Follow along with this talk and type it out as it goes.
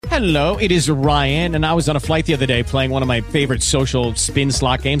Hello, it is Ryan, and I was on a flight the other day playing one of my favorite social spin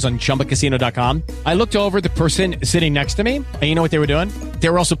slot games on ChumbaCasino.com. I looked over at the person sitting next to me, and you know what they were doing? They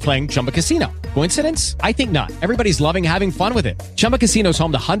were also playing Chumba Casino. Coincidence? I think not. Everybody's loving having fun with it. Chumba Casino is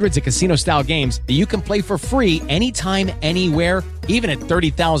home to hundreds of casino-style games that you can play for free anytime, anywhere, even at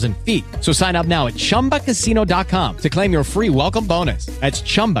 30,000 feet. So sign up now at ChumbaCasino.com to claim your free welcome bonus. That's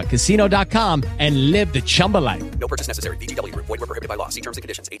ChumbaCasino.com and live the Chumba life. No purchase necessary. VGW. Void where prohibited by law. See terms and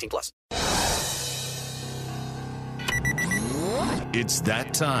conditions. 18+. It's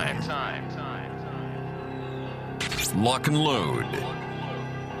that time. Lock and load.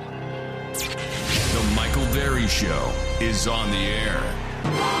 The Michael Berry Show is on the air.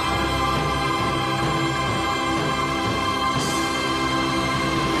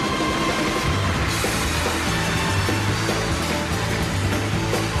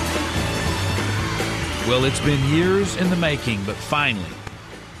 Well, it's been years in the making, but finally,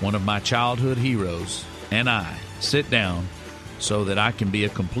 one of my childhood heroes and I sit down so that I can be a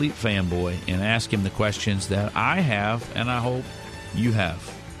complete fanboy and ask him the questions that I have and I hope you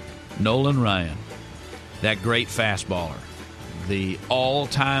have. Nolan Ryan, that great fastballer, the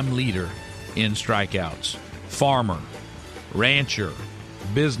all-time leader in strikeouts, farmer, rancher,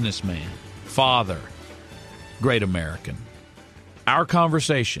 businessman, father, great American. Our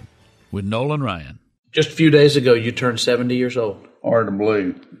conversation with Nolan Ryan. Just a few days ago, you turned 70 years old. Hard to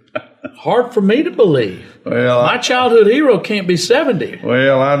believe. Hard for me to believe. Well, my childhood hero can't be 70.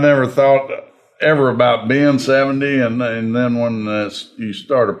 Well, I never thought ever about being 70, and then when you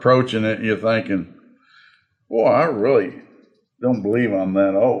start approaching it, you're thinking, boy, I really don't believe I'm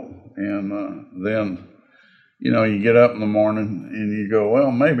that old. And then, you get up in the morning and you go,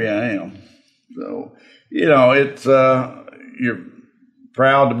 well, maybe I am. So, it's you're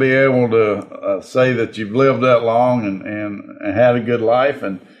proud to be able to say that you've lived that long and had a good life,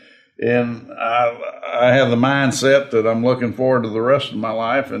 and I have the mindset that I'm looking forward to the rest of my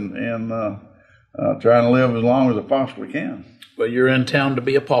life and trying to live as long as I possibly can. Well, you're in town to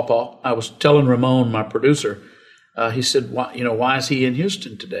be a pawpaw. I was telling Ramon, my producer, he said, why is he in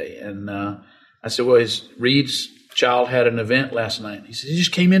Houston today? And I said, well, Reed's child had an event last night. He said, he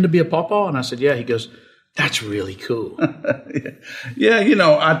just came in to be a pawpaw? And I said, yeah. He goes, that's really cool. Yeah,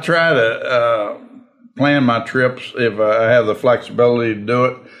 I try to plan my trips if I have the flexibility to do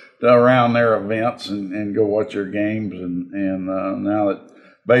it around their events and go watch their games. And now that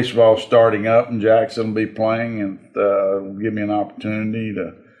baseball's starting up and Jackson will be playing, and will give me an opportunity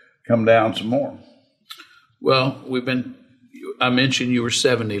to come down some more. Well, I mentioned you were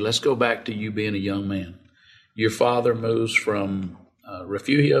 70. Let's go back to you being a young man. Your father moves from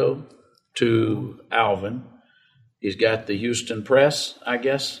Refugio to Alvin. He's got the Houston Press, I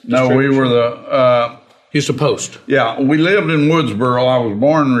guess. No, we were the Houston Post. Yeah, we lived in Woodsboro. I was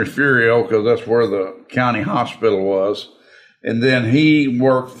born in Refugio because that's where the county hospital was. And then he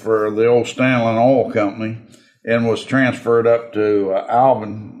worked for the old Stanley Oil Company and was transferred up to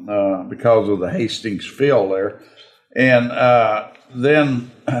Alvin because of the Hastings field there. And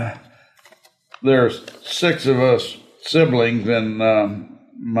then there's 6 of us siblings, and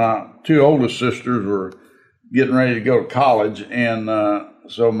my 2 oldest sisters were getting ready to go to college, and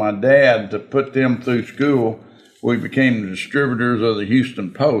so my dad, to put them through school, we became the distributors of the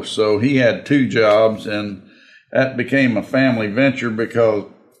Houston Post. So he had 2 jobs, and that became a family venture because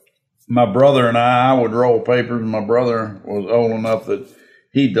my brother and I would roll papers, and my brother was old enough that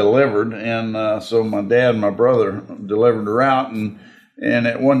he delivered, and so my dad and my brother delivered her out, and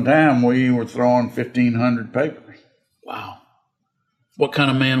at one time we were throwing 1,500 papers. Wow. What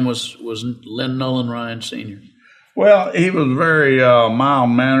kind of man was Len Nolan Ryan Sr.? Well, he was very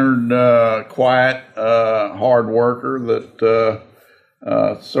mild-mannered, quiet, hard worker that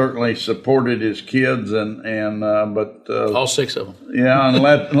certainly supported his kids, but all 6 of them. Yeah, and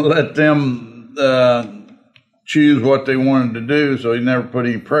let them choose what they wanted to do. So he never put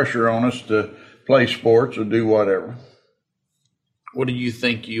any pressure on us to play sports or do whatever. What do you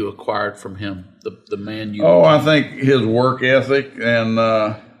think you acquired from him, the man you? Oh, I think his work ethic, and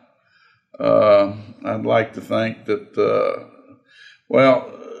I'd like to think that.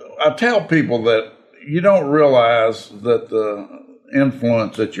 I tell people that you don't realize that the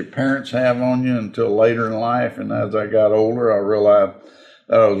influence that your parents have on you until later in life. And as I got older, I realized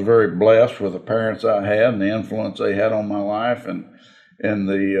that I was very blessed with the parents I had and the influence they had on my life, and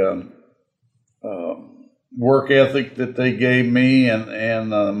the work ethic that they gave me, and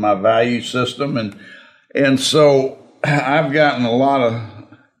my value system, and so I've gotten a lot of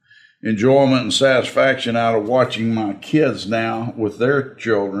enjoyment and satisfaction out of watching my kids now with their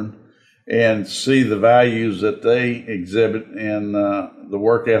children and see the values that they exhibit and the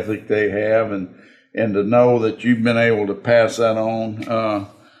work ethic they have, and to know that you've been able to pass that on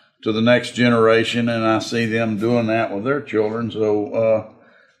to the next generation, and I see them doing that with their children. So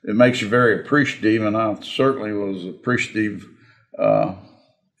it makes you very appreciative, and I certainly was appreciative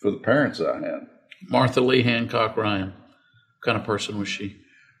for the parents I had. Martha Lee Hancock Ryan, what kind of person was she?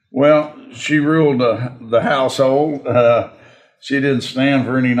 Well, she ruled the household. She didn't stand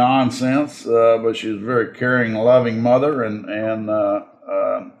for any nonsense, but she was a very caring, loving mother, and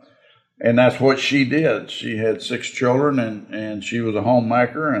that's what she did. She had 6 children, and she was a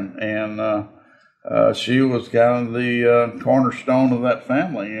homemaker, and she was kind of the cornerstone of that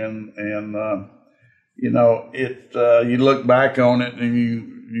family. And you know, you look back on it and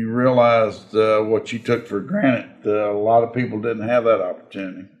you realized what you took for granted. A lot of people didn't have that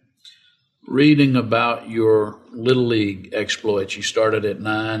opportunity. Reading about your Little League exploits, you started at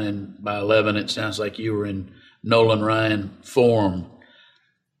 9, and by 11 it sounds like you were in Nolan Ryan form.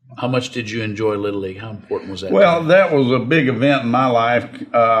 How much did you enjoy Little League? How important was that? Well, that was a big event in my life.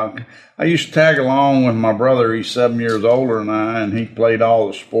 I used to tag along with my brother. He's 7 years older than I, and he played all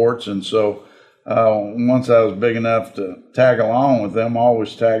the sports. And so once I was big enough to tag along with them, I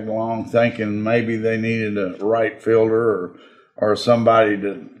always tagged along thinking maybe they needed a right fielder or somebody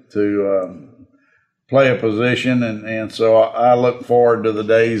to play a position. And so I look forward to the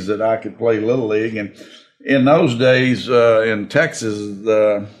days that I could play Little League. And in those days in Texas,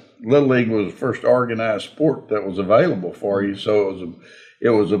 the Little League was the first organized sport that was available for you. So it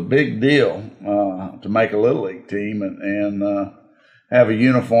was a big deal to make a Little League team and have a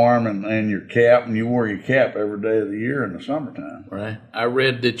uniform and your cap, and you wore your cap every day of the year in the summertime. Right. I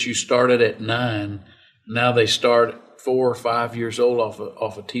read that you started at 9. Now they start at 4 or 5 years old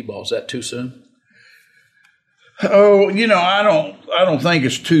off a T-ball. Is that too soon? Oh, you know, I don't think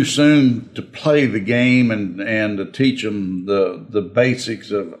it's too soon to play the game and to teach them the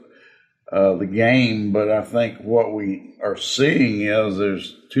basics of the game. But I think what we are seeing is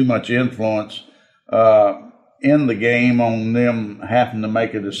there's too much influence in the game on them having to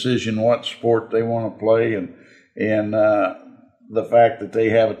make a decision what sport they want to play, and the fact that they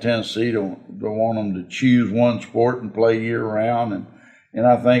have a tendency to want them to choose one sport and play year round. And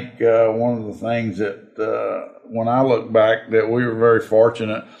I think one of the things that when I look back, that we were very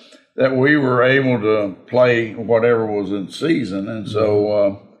fortunate that we were able to play whatever was in season. And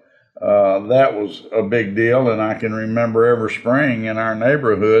so that was a big deal. And I can remember every spring in our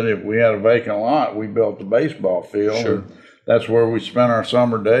neighborhood, if we had a vacant lot, we built a baseball field. Sure. And that's where we spent our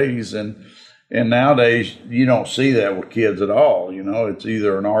summer days. And nowadays, you don't see that with kids at all. You know, it's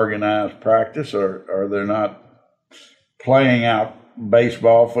either an organized practice or they're not playing out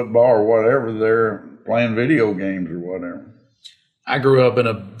baseball, football, or whatever. They're playing video games or whatever. I grew up in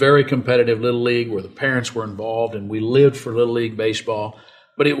a very competitive Little League where the parents were involved, and we lived for Little League baseball.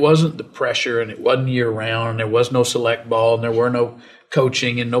 But it wasn't the pressure, and it wasn't year-round, and there was no select ball, and there were no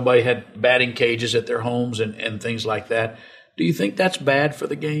coaching, and nobody had batting cages at their homes and things like that. Do you think that's bad for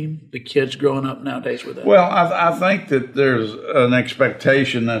the game, the kids growing up nowadays with that? Well, I think that there's an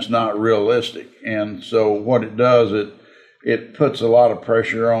expectation that's not realistic. And so what it does, it puts a lot of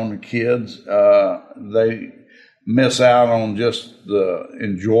pressure on the kids. They miss out on just the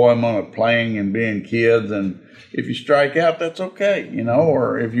enjoyment of playing and being kids. And if you strike out, that's okay, you know,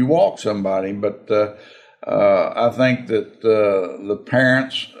 or if you walk somebody. But I think that the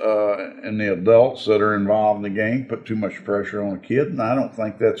parents and the adults that are involved in the game put too much pressure on the kid, and I don't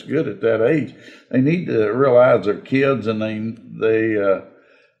think that's good at that age. They need to realize they're kids, and they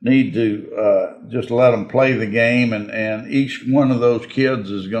need to just let them play the game, and each one of those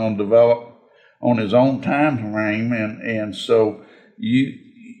kids is going to develop on his own time frame, and so you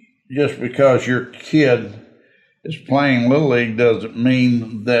just because your kid is playing Little League doesn't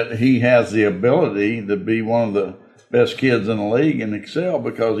mean that he has the ability to be one of the best kids in the league and excel,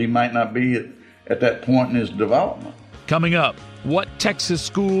 because he might not be at that point in his development. Coming up, what Texas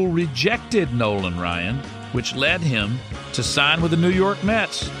school rejected Nolan Ryan, which led him to sign with the New York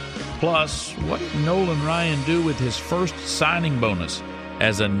Mets? Plus, what did Nolan Ryan do with his first signing bonus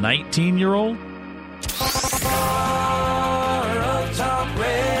as a 19-year-old?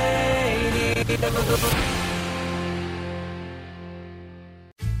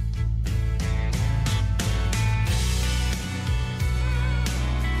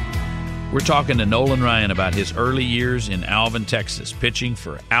 We're talking to Nolan Ryan about his early years in Alvin, Texas, pitching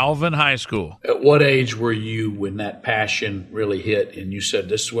for Alvin High School. At what age were you when that passion really hit and you said,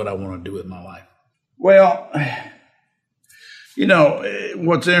 this is what I want to do with my life? Well, you know,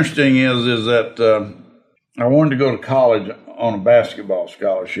 what's interesting is that I wanted to go to college on a basketball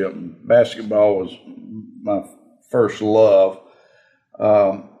scholarship. Basketball was my first love.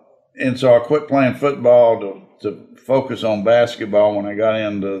 And so I quit playing football to focus on basketball when I got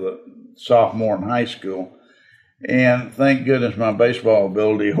into the sophomore in high school. And thank goodness my baseball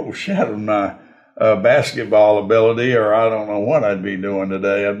ability overshadowed my basketball ability, or I don't know what I'd be doing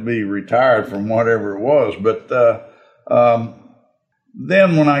today. I'd be retired from whatever it was. But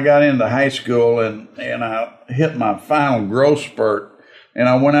then when I got into high school and I hit my final growth spurt, and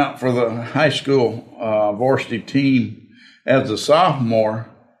I went out for the high school varsity team as a sophomore,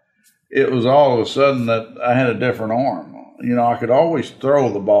 it was all of a sudden that I had a different arm. You know, I could always throw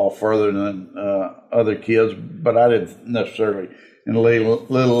the ball further than other kids, but I didn't necessarily, in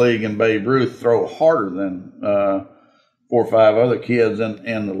Little League and Babe Ruth, throw harder than 4 or 5 other kids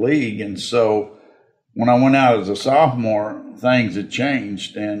in the league. And so when I went out as a sophomore, things had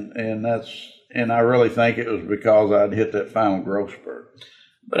changed, and I really think it was because I'd hit that final growth spurt.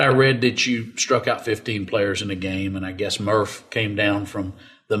 But I read that you struck out 15 players in a game, and I guess Murph came down from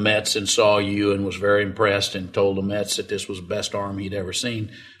the Mets and saw you and was very impressed and told the Mets that this was the best arm he'd ever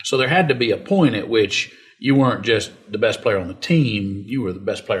seen. So there had to be a point at which you weren't just the best player on the team, you were the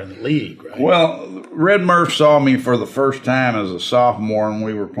best player in the league, right? Well, Red Murph saw me for the first time as a sophomore, and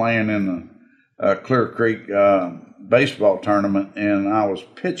we were playing in the Clear Creek baseball tournament, and I was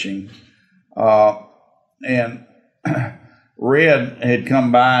pitching. And Red had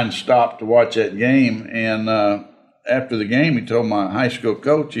come by and stopped to watch that game, and after the game, he told my high school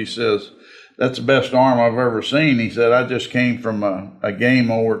coach, he says, "That's the best arm I've ever seen." He said, "I just came from a game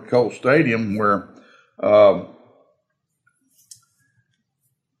over at Colt Stadium where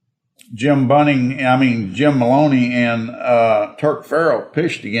Jim Maloney and Turk Farrell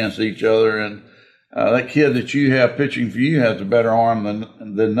pitched against each other, and that kid that you have pitching for you has a better arm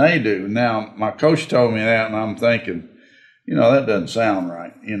than they do." Now, my coach told me that, and I'm thinking, you know, that doesn't sound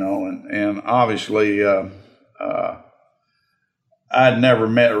right, you know, and obviously I'd never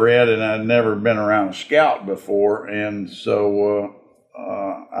met Red, and I'd never been around a scout before, and so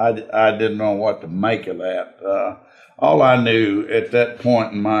I didn't know what to make of that. All I knew at that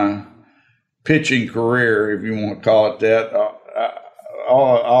point in my pitching career, if you want to call it that,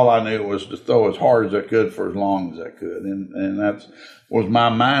 all I knew was to throw as hard as I could for as long as I could, and that was my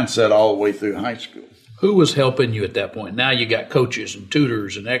mindset all the way through high school. Who was helping you at that point? Now you got coaches and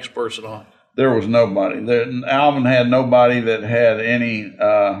tutors and experts and all. There was nobody. Alvin had nobody that had any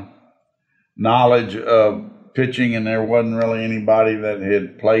knowledge of pitching, and there wasn't really anybody that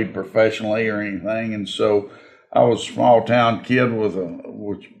had played professionally or anything. And so I was a small town kid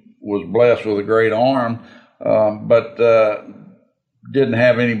which was blessed with a great arm, but didn't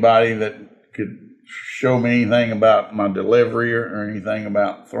have anybody that could show me anything about my delivery or anything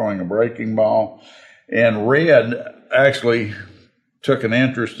about throwing a breaking ball. And Red actually took an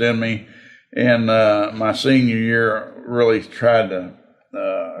interest in me. And my senior year really tried to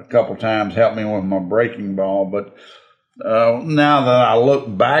a couple times help me with my breaking ball. But now that I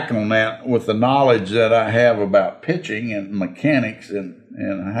look back on that with the knowledge that I have about pitching and mechanics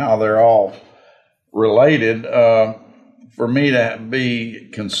and how they're all related, for me to be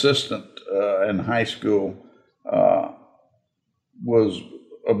consistent in high school was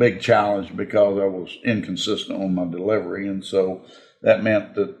a big challenge because I was inconsistent on my delivery. And so that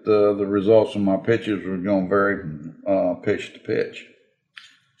meant that the results of my pitches were going vary pitch to pitch.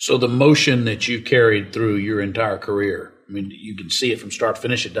 So the motion that you carried through your entire career, I mean, you can see it from start to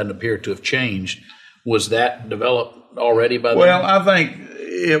finish. It doesn't appear to have changed. Was that developed already by then? Well, I think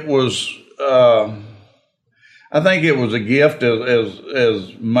it was. I think it was a gift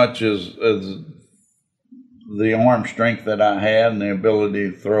as much as the arm strength that I had and the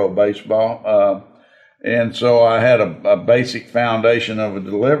ability to throw a baseball. And so I had a basic foundation of a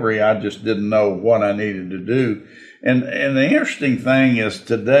delivery. I just didn't know what I needed to do. And the interesting thing is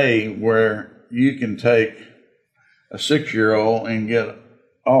today where you can take a 6-year-old and get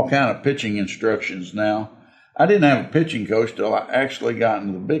all kind of pitching instructions now. I didn't have a pitching coach till I actually got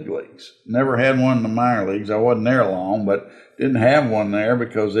into the big leagues. Never had one in the minor leagues. I wasn't there long, but didn't have one there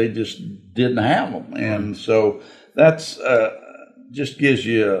because they just didn't have them. And so that's just gives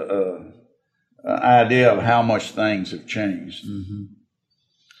you an idea of how much things have changed. Mm-hmm.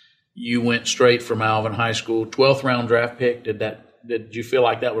 You went straight from Alvin High School, 12th round draft pick. Did you feel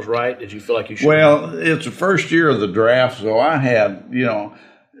like that was right? Did you feel like you should? Well, it's the first year of the draft, so I had,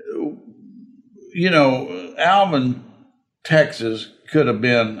 Alvin, Texas could have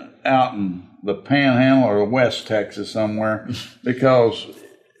been out in the Panhandle or West Texas somewhere because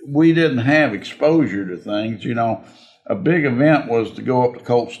we didn't have exposure to things. A big event was to go up to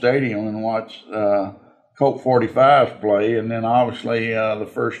Colt Stadium and watch Colt 45s play, and then obviously the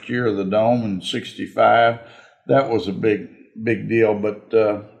first year of the Dome in '65, that was a big deal. But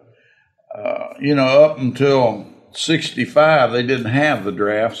up until '65, they didn't have the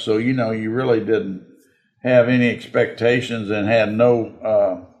draft, so you really didn't have any expectations and had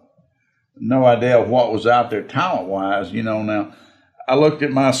no idea of what was out there talent-wise. Now I looked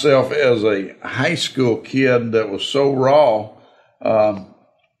at myself as a high school kid that was so raw.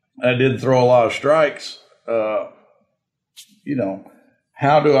 I did throw a lot of strikes.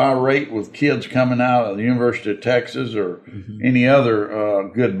 How do I rate with kids coming out of the University of Texas or any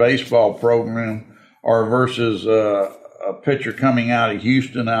other good baseball program, or versus a pitcher coming out of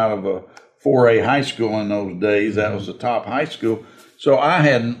Houston, out of a 4A high school in those days? That was the top high school. So I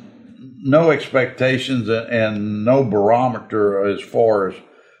had no expectations and no barometer as far as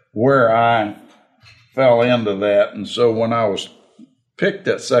where I fell into that. And so when I was picked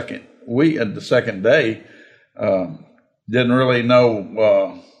that second week, at the second day, didn't really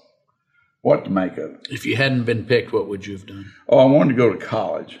know what to make of it. If you hadn't been picked, what would you have done? Oh, I wanted to go to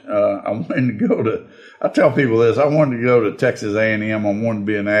college. I tell people this, I wanted to go to Texas A&M. I wanted to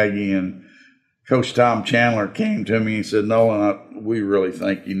be an Aggie, and Coach Tom Chandler came to me and said, Nolan, we really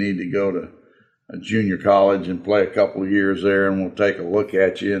think you need to go to a junior college and play a couple of years there, and we'll take a look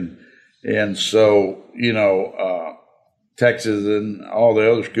at you. And so, Texas and all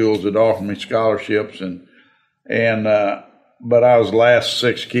the other schools had offered me scholarships, but I was the last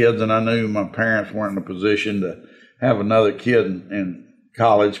 6 kids, and I knew my parents weren't in a position to have another kid in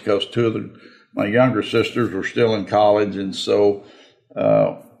college because 2 of my younger sisters were still in college. And so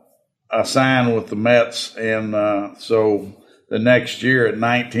I signed with the Mets, and so the next year at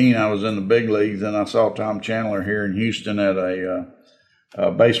 19, I was in the big leagues, and I saw Tom Chandler here in Houston at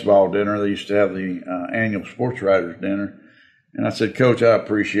a baseball dinner. They used to have the annual sports writers dinner. And I said, Coach, I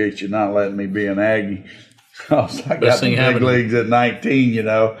appreciate you not letting me be an Aggie. I got the big leagues at 19,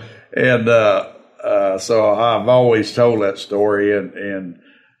 and so I've always told that story. And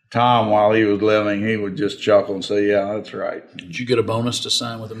Tom, while he was living, he would just chuckle and say, yeah, that's right. Did you get a bonus to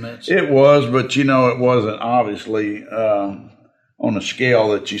sign with the Mets? It was, but, it wasn't obviously on a scale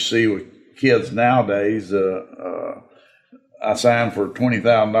that you see with kids nowadays. I signed for a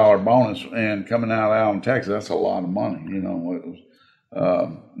 $20,000 bonus, and coming out of Allen, Texas, that's a lot of money. It was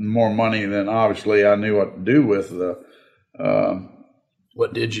more money than obviously I knew what to do with.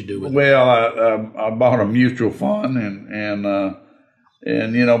 What did you do with it? Well, I bought a mutual fund and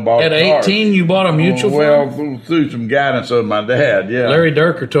bought at a car. 18, you bought a mutual fund? Well, through some guidance of my dad, yeah. Larry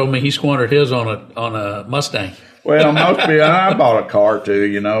Durker told me he squandered his on a Mustang. Well, I bought a car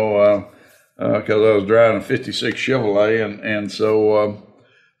too, because I was driving a '56 Chevrolet, and so,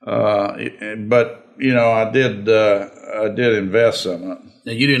 but I did invest some of it.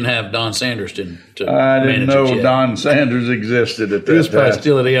 Now, you didn't have Don Sanders to I didn't know it yet. Don Sanders existed at that time. He was probably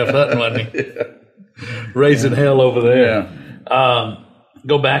still at E.F. Hutton, wasn't he? Raising hell over there. Yeah.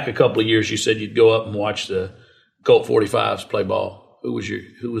 Go back a couple of years. You said you'd go up and watch the Colt 45s play ball. Who was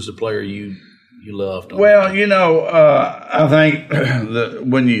the player you loved? Well, I think that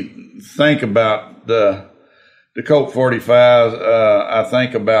when you think about the Colt 45s, I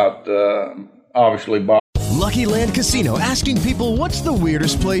think about obviously Bob. Lucky Land Casino, asking people, what's the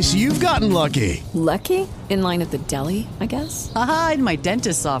weirdest place you've gotten lucky? Lucky? In line at the deli, I guess? Aha, in my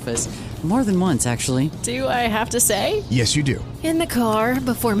dentist's office. More than once, actually. Do I have to say? Yes, you do. In the car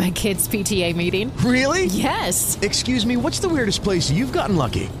before my kids' PTA meeting. Really? Yes. Excuse me, what's the weirdest place you've gotten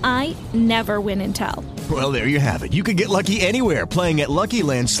lucky? I never win and tell. Well, there you have it. You can get lucky anywhere, playing at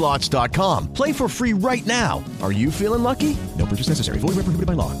LuckyLandSlots.com. Play for free right now. Are you feeling lucky? No purchase necessary. Void where prohibited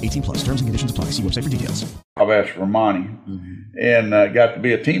by law. 18+. Terms and conditions apply. See website for details. Bob Astromonte, and got to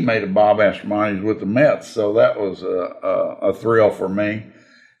be a teammate of Bob Astromonte's with the Mets, so that was a thrill for me.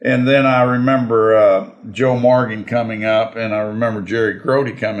 And then I remember Joe Morgan coming up, and I remember Jerry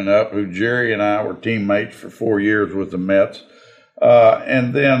Grody coming up, who Jerry and I were teammates for 4 years with the Mets.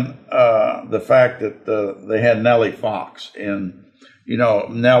 And then the fact that they had Nellie Fox. And,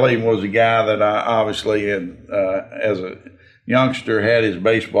 Nellie was a guy that I obviously had, as a youngster, had his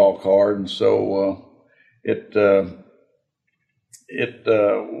baseball card. And so it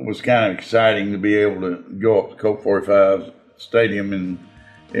was kind of exciting to be able to go up to Colt 45 Stadium and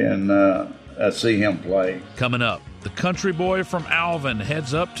see him play. Coming up, the country boy from Alvin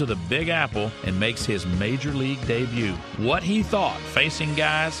heads up to the Big Apple and makes his major league debut. What he thought facing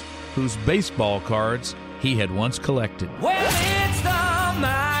guys whose baseball cards he had once collected. Well, it's the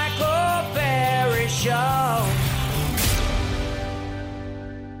Michael Berry Show.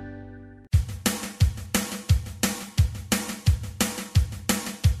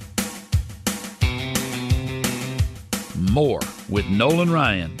 more with Nolan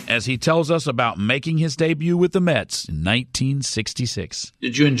Ryan as he tells us about making his debut with the Mets in 1966.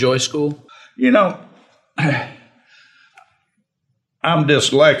 Did you enjoy school? You know, I'm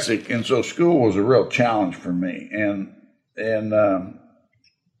dyslexic, and so school was a real challenge for me. And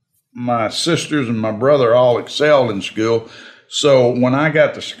my sisters and my brother all excelled in school. So when I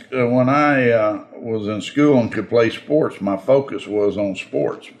was in school and could play sports, my focus was on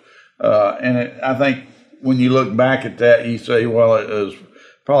sports. I think when you look back at that, you say, well, it was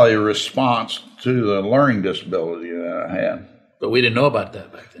probably a response to the learning disability that I had. But we didn't know about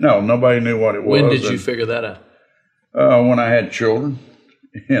that back then. No, nobody knew what it was. When did you figure that out? When I had children,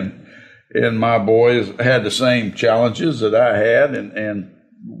 and my boys had the same challenges that I had, and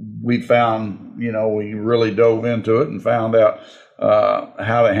we found, we really dove into it and found out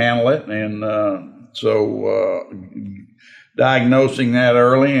how to handle it, and so diagnosing that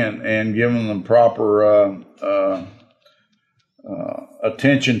early and giving them proper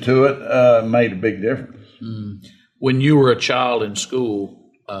attention to it made a big difference. Mm. When you were a child in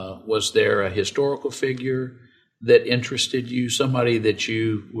school, was there a historical figure that interested you, somebody that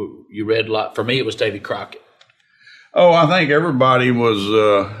you read a lot? For me, it was Davy Crockett. Oh, I think everybody was,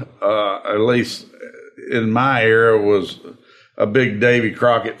 at least in my era, was a big Davy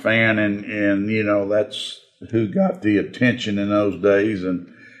Crockett fan, and that's who got the attention in those days.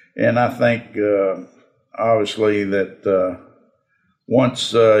 And I think, obviously, that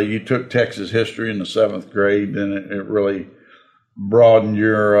once you took Texas history in the 7th grade, then it really broadened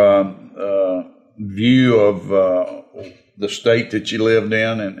your view of the state that you lived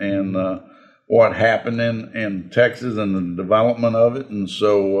in and what happened in Texas and the development of it. And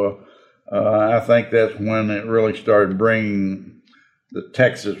so I think that's when it really started bringing the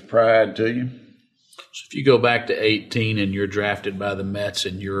Texas pride to you. So if you go back to 18 and you're drafted by the Mets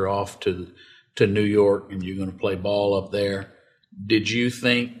and you're off to New York and you're going to play ball up there, did you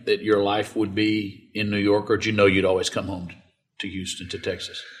think that your life would be in New York, or did you know you'd always come home to Houston, to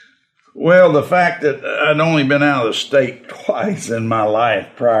Texas? Well, the fact that I'd only been out of the state twice in my life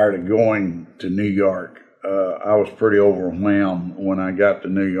prior to going to New York, I was pretty overwhelmed when I got to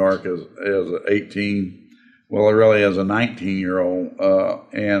New York as an 18, well, really as a 19-year-old,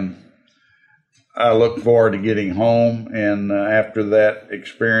 and I looked forward to getting home. And after that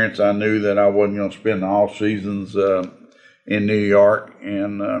experience, I knew that I wasn't going to spend all seasons in New York,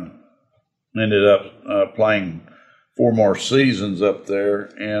 and ended up playing 4 more seasons up there,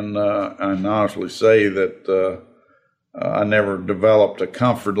 and I can honestly say that I never developed a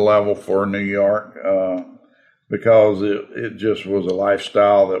comfort level for New York because it just was a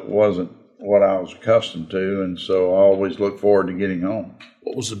lifestyle that wasn't what I was accustomed to, and so I always look forward to getting home.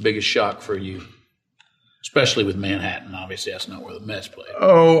 What was the biggest shock for you, especially with Manhattan? Obviously, that's not where the Mets played.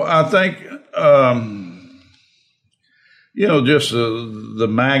 Oh, I think just the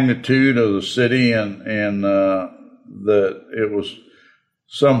magnitude of the city and that it was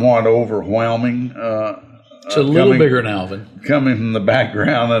somewhat overwhelming. It's a little bigger than Alvin. Coming from the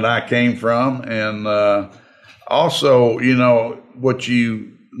background that I came from. And also, what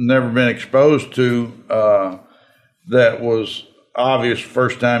you never been exposed to that was obvious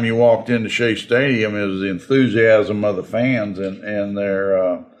first time you walked into Shea Stadium is the enthusiasm of the fans and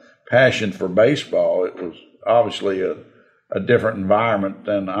their passion for baseball. It was obviously a different environment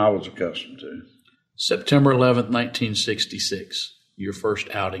than I was accustomed to. September 11th, 1966, your first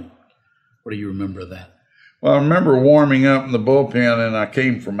outing. What do you remember of that? Well, I remember warming up in the bullpen, and I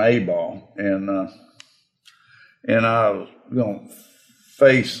came from A-ball, and I was going to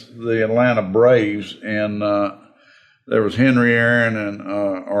face the Atlanta Braves, and there was Henry Aaron and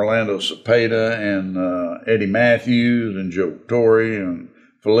Orlando Cepeda and Eddie Matthews and Joe Torre and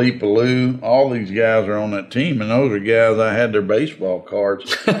Felipe Alou. All these guys are on that team, and those are guys I had their baseball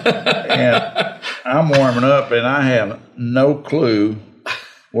cards. And I'm warming up, and I have no clue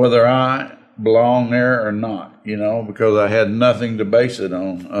whether I belong there or not, because I had nothing to base it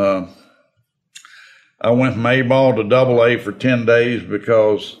on. I went from A-ball to AA for 10 days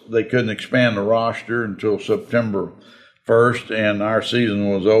because they couldn't expand the roster until September 1st, and our season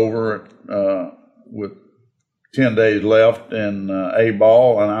was over with 10 days left in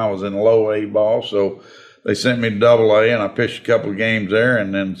A-ball, and I was in low A-ball, so they sent me to AA, and I pitched a couple of games there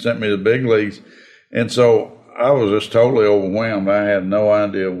and then sent me to the big leagues. And so I was just totally overwhelmed. I had no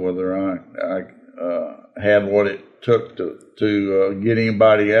idea whether I had what it took to get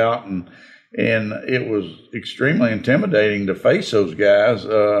anybody out, and it was extremely intimidating to face those guys.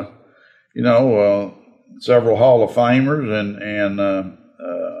 Several Hall of Famers and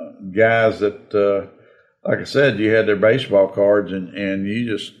guys that, like I said, you had their baseball cards, and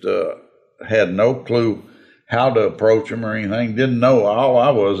you just had no clue how to approach them or anything. Didn't know. All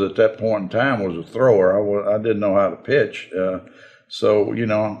I was at that point in time was a thrower. I didn't know how to pitch. So,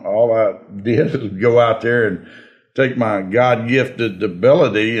 all I did is go out there and take my God-gifted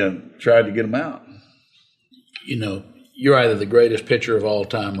ability and try to get them out. You're either the greatest pitcher of all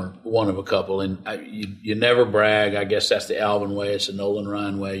time or one of a couple, and you never brag. I guess that's the Alvin way. It's the Nolan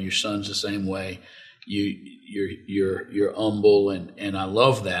Ryan way. Your son's the same way. You're humble, and I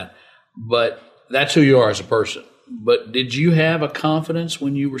love that. But that's who you are as a person. But did you have a confidence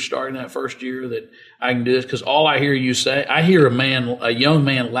when you were starting that first year that I can do this? Because all I hear you say, I hear a young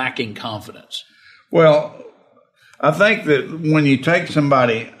man lacking confidence. Well, I think that when you take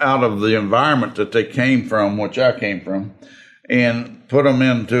somebody out of the environment that they came from, which I came from, and put them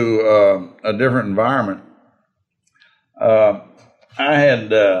into a different environment, I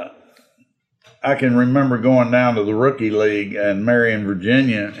can remember going down to the rookie league in Marion,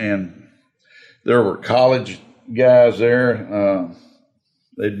 Virginia, and there were college guys there.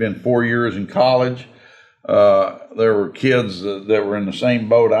 They'd been 4 years in college. There were kids that were in the same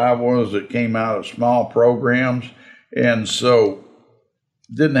boat I was that came out of small programs. And so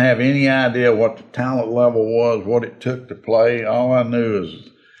didn't have any idea what the talent level was, what it took to play. All I knew is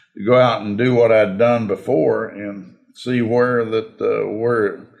to go out and do what I'd done before and see where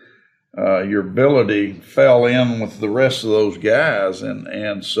your ability fell in with the rest of those guys.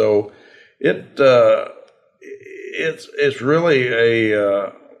 And so it's really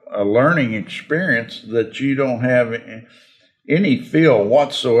a learning experience that you don't have any feel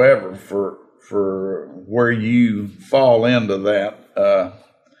whatsoever for where you fall into that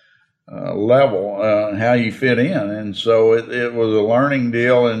level, how you fit in. And so it was a learning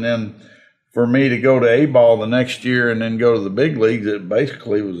deal. And then for me to go to A-ball the next year and then go to the big leagues, it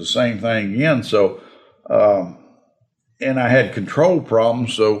basically was the same thing again. So, and I had control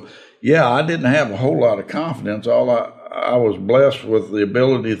problems. So, yeah, I didn't have a whole lot of confidence. I was blessed with the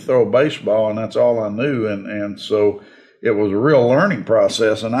ability to throw a baseball, and that's all I knew. And so it was a real learning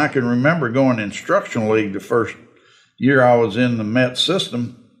process. And I can remember going to instructional league the first year I was in the Met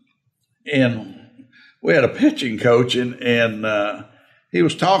system, and we had a pitching coach, and he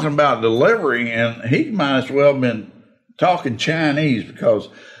was talking about delivery, and he might as well have been talking Chinese, because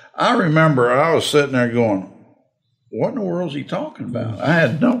I remember I was sitting there going, what in the world is he talking about? I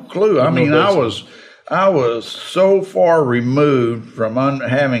had no clue. I mean, I was so far removed from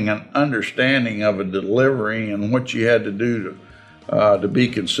having an understanding of a delivery and what you had to do to be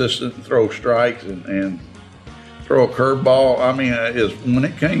consistent and throw strikes and throw a curveball. I mean, when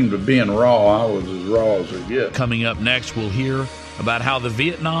it came to being raw, I was as raw as it gets. Coming up next, we'll hear about how the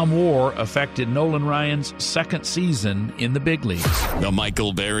Vietnam War affected Nolan Ryan's second season in the big leagues. The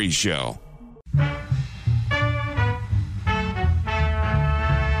Michael Berry Show.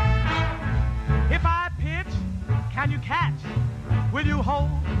 If I pitch, can you catch? Will you hold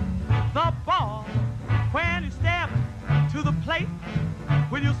the ball? When you step to the plate,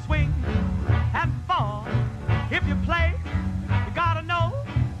 will you swing and fall? If you play, you gotta know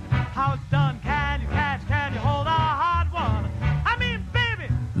how it's done. Can you catch? Can you hold a hard one? I mean, baby.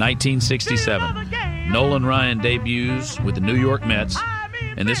 1967. Nolan Ryan debuts with the New York Mets,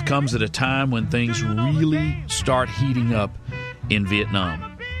 and this comes at a time when things really start heating up in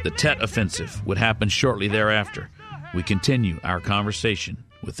Vietnam. The Tet Offensive would happen shortly thereafter. We continue our conversation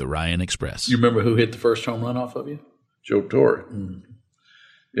with the Ryan Express. You remember who hit the first home run off of you? Joe Torre. Mm.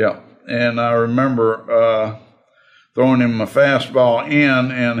 Yeah, and I remember throwing him a fastball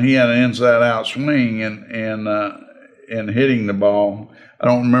in, and he had an inside-out swing and hitting the ball. I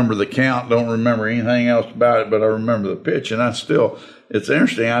don't remember the count, don't remember anything else about it, but I remember the pitch, and it's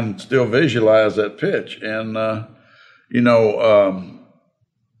interesting, I can still visualize that pitch. And,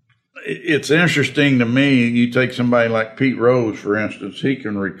 it's interesting to me, you take somebody like Pete Rose, for instance, he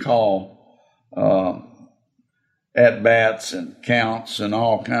can recall at-bats and counts and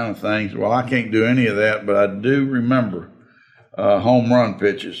all kind of things. Well, I can't do any of that, but I do remember home run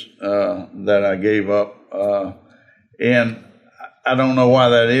pitches that I gave up. And I don't know why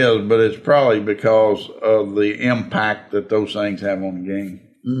that is, but it's probably because of the impact that those things have on the game.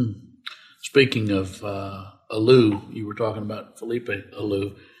 Mm. Speaking of Alou, you were talking about Felipe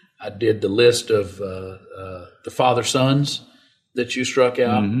Alou. I did the list of the father-sons that you struck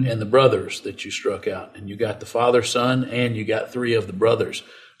out and the brothers that you struck out. And you got the father-son and you got three of the brothers.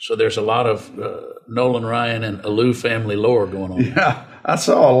 So there's a lot of Nolan Ryan and Alou family lore going on. Yeah, I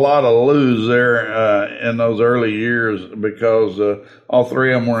saw a lot of Alous there in those early years because all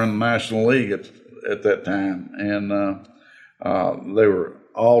three of them were in the National League at that time. And they were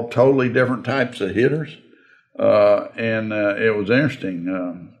all totally different types of hitters. And it was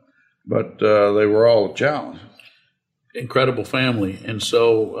interesting. but they were all a challenge. Incredible family. And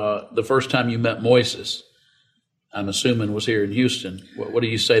so the first time you met Moises, I'm assuming, was here in Houston. What do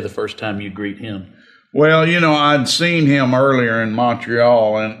you say the first time you greet him? Well, I'd seen him earlier in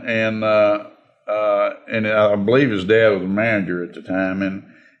Montreal, and I believe his dad was a manager at the time,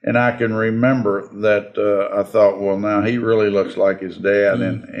 and I can remember that I thought, well, now he really looks like his dad,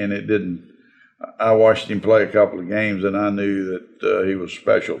 and it didn't. I watched him play a couple of games, and I knew that he was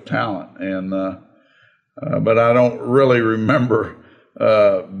special talent, but I don't really remember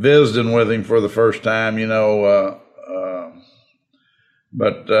visiting with him for the first time,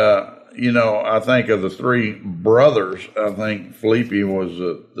 I think of the three brothers, I think Felipe was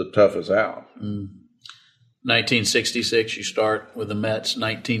the toughest out. 1966, you start with the Mets.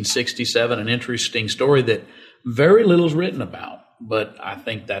 1967, an interesting story that very little is written about, but I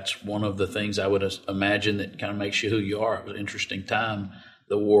think that's one of the things I would imagine that kind of makes you who you are. It was an interesting time,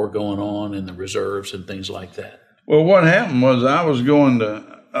 the war going on and the reserves and things like that. Well, what happened was I was going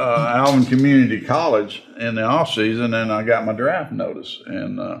to Alvin Community College in the off season, and I got my draft notice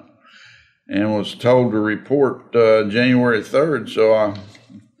and was told to report January 3rd. So I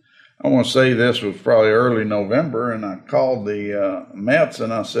want to say this was probably early November, and I called the Mets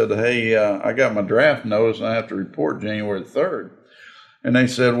and I said, hey, I got my draft notice and I have to report January 3rd. And they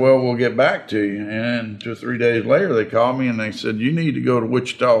said, well, we'll get back to you. And 2 or 3 days later, they called me and they said, you need to go to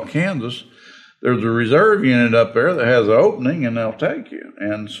Wichita, Kansas. There's a reserve unit up there that has an opening, and they'll take you.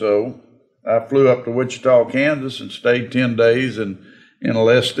 And so I flew up to Wichita, Kansas, and stayed 10 days and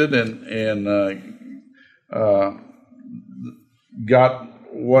enlisted and got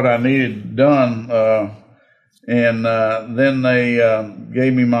what I needed done. And then they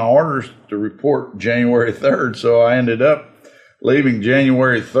gave me my orders to report January 3rd. So I ended up leaving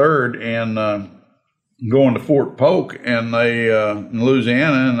January 3rd and going to Fort Polk, and they in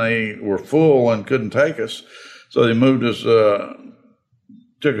Louisiana, and they were full and couldn't take us, so they moved us,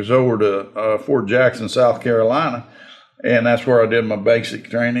 took us over to Fort Jackson, South Carolina, and that's where I did my basic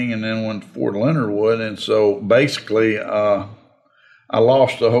training, and then went to Fort Leonard Wood. And so basically, I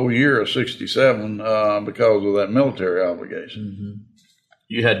lost the whole year of '67 because of that military obligation. Mm-hmm.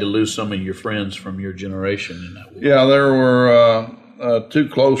 You had to lose some of your friends from your generation in that war. Yeah, there were 2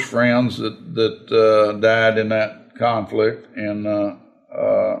 close friends that died in that conflict, and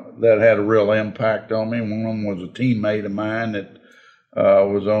that had a real impact on me. One of them was a teammate of mine that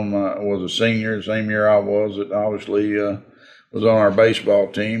was a senior, same year I was. That obviously was on our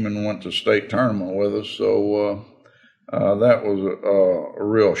baseball team and went to state tournament with us. So that was a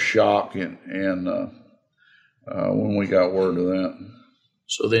real shock, and when we got word of that.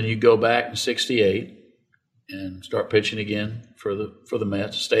 So then you go back in '68. And start pitching again for the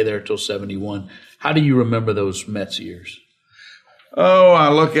Mets. Stay there till +71. How do you remember those Mets years? Oh, I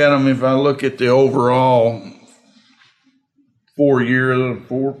look at them. If I look at the overall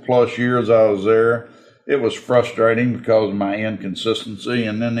 4+ years I was there, it was frustrating because of my inconsistency.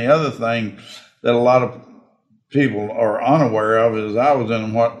 And then the other thing that a lot of people are unaware of is I was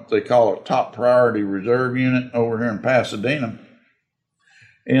in what they call a top priority reserve unit over here in Pasadena.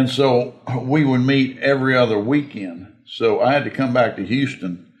 And so we would meet every other weekend. So I had to come back to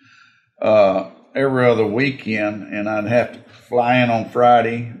Houston every other weekend, and I'd have to fly in on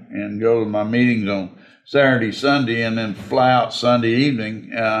Friday and go to my meetings on Saturday, Sunday, and then fly out Sunday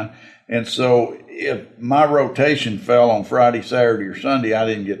evening. And so if my rotation fell on Friday, Saturday, or Sunday, I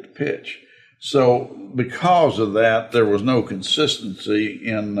didn't get to pitch. So because of that, there was no consistency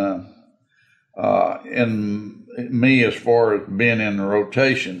in me as far as being in the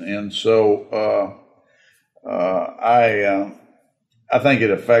rotation. And so I think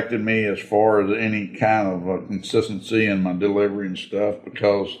it affected me as far as any kind of consistency in my delivery and stuff,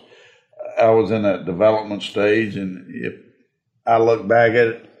 because I was in that development stage. And if I look back at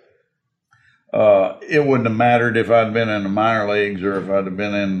it, it wouldn't have mattered if I'd been in the minor leagues or if I'd have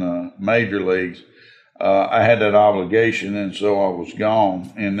been in the major leagues. I had that obligation, and so I was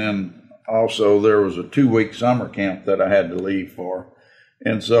gone. And then also, there was a 2-week summer camp that I had to leave for.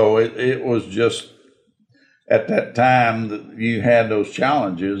 And so it was just at that time that you had those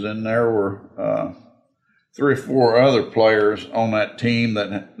challenges, and there were 3 or 4 other players on that team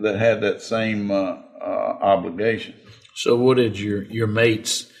that had that same obligation. So what did your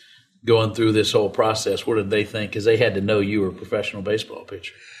mates going through this whole process, what did they think? Because they had to know you were a professional baseball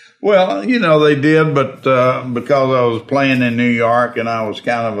pitcher. Well, they did, but because I was playing in New York and I was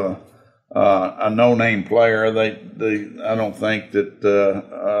kind of a no-name player, I don't think that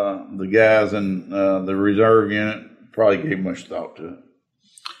the guys in the reserve unit probably gave much thought to it.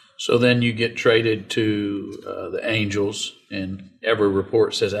 So then you get traded to the Angels, and every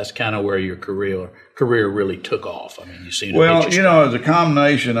report says that's kind of where your career really took off. I mean, you see. Well, it's a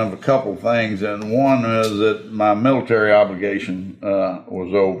combination of a couple things, and one is that my military obligation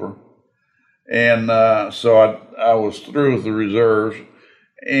was over, and so I was through with the reserves,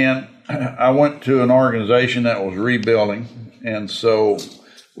 and I went to an organization that was rebuilding, and so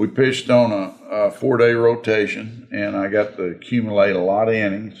we pitched on a 4-day rotation, and I got to accumulate a lot of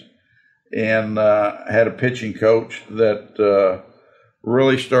innings. And had a pitching coach that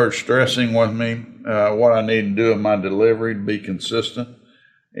really started stressing with me what I needed to do in my delivery to be consistent.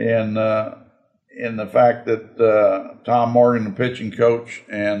 And the fact that Tom Morgan, the pitching coach,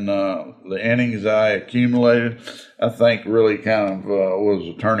 and the innings I accumulated, I think really kind of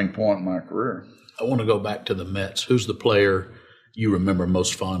was a turning point in my career. I want to go back to the Mets. Who's the player you remember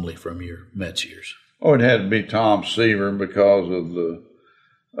most fondly from your Mets years? Oh, it had to be Tom Seaver because of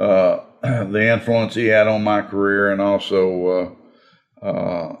the influence he had on my career, and also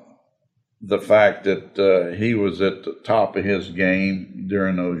the fact that he was at the top of his game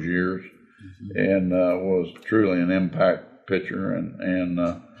during those years, and was truly an impact pitcher. And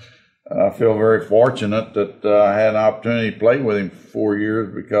I feel very fortunate that I had an opportunity to play with him for 4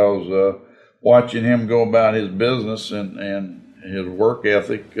 years, because watching him go about his business and his work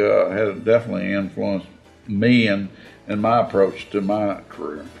ethic had definitely influenced me and my approach to my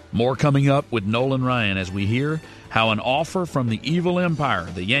career. More coming up with Nolan Ryan as we hear how an offer from the evil empire,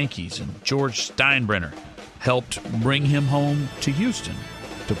 the Yankees, and George Steinbrenner helped bring him home to Houston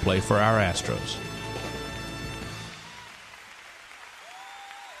to play for our Astros.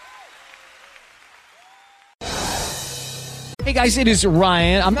 Hey guys, it is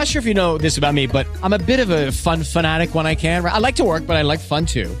Ryan. I'm not sure if you know this about me, but I'm a bit of a fun fanatic when I can. I like to work, but I like fun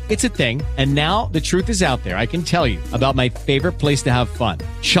too. It's a thing. And now the truth is out there. I can tell you about my favorite place to have fun.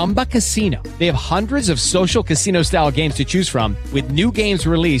 Chumba Casino. They have hundreds of social casino style games to choose from, with new games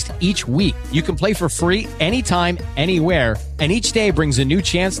released each week. You can play for free anytime, anywhere, and each day brings a new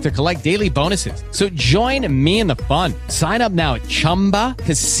chance to collect daily bonuses. So join me in the fun. Sign up now at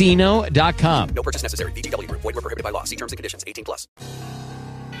ChumbaCasino.com. No purchase necessary. VGW Group. Void where prohibited by law. See terms and conditions. 18+.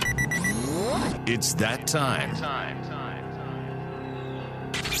 It's that time.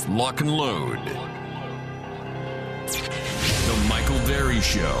 Lock and load. The Michael Berry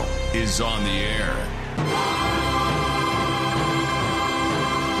Show is on the air.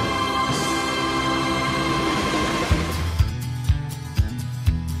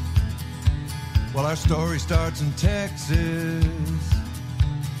 Well, our story starts in Texas,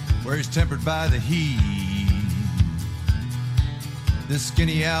 where he's tempered by the heat. This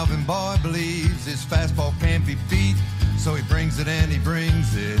skinny Alvin boy believes his fastball can't be beat, so he brings it and he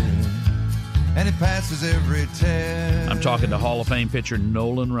brings it, and it passes every test. I'm talking to Hall of Fame pitcher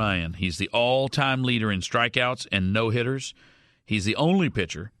Nolan Ryan. He's the all-time leader in strikeouts and no-hitters. He's the only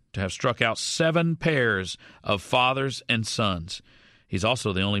pitcher to have struck out 7 pairs of fathers and sons. He's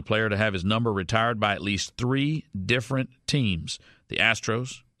also the only player to have his number retired by at least 3 different teams: the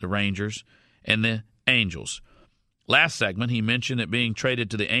Astros, the Rangers, and the Angels. Last segment, he mentioned that being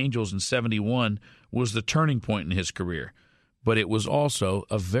traded to the Angels in '71 was the turning point in his career, but it was also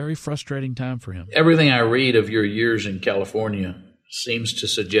a very frustrating time for him. Everything I read of your years in California seems to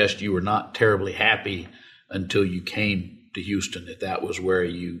suggest you were not terribly happy until you came to Houston, that was where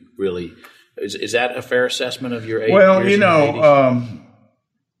you really – is that a fair assessment of your 8 years? Well, you know,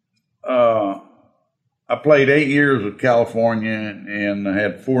 I played 8 years with California and I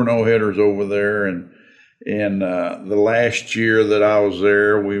had 4 no-hitters over there, and the last year that I was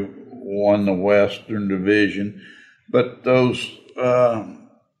there, we won the Western Division. But those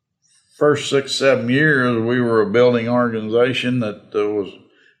first 6, 7 years, we were a building organization that it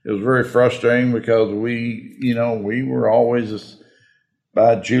was very frustrating because we were always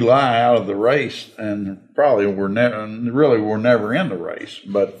by July out of the race, and probably were never in the race.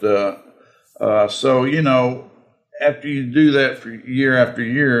 But so after you do that for year after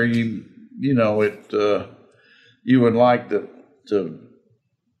year, you would like to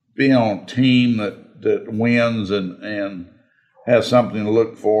be on a team that wins and has something to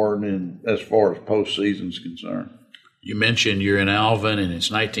look forward in as far as postseason is concerned. You mentioned you're in Alvin, and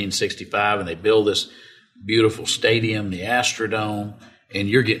it's 1965, and they build this beautiful stadium, the Astrodome, and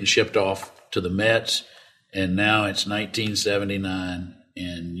you're getting shipped off to the Mets, and now it's 1979,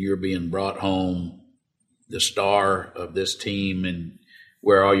 and you're being brought home, the star of this team, and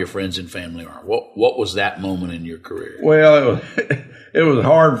where all your friends and family are. What was that moment in your career? Well, it was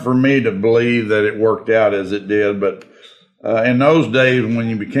hard for me to believe that it worked out as it did, but in those days when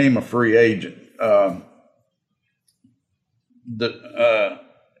you became a free agent,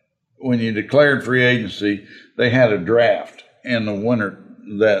 when you declared free agency, they had a draft in the winter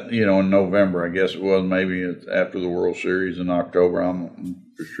that, in November, I guess it was, maybe it's after the World Series in October. I'm not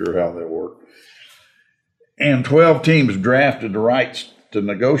for sure how that worked. And 12 teams drafted the rights to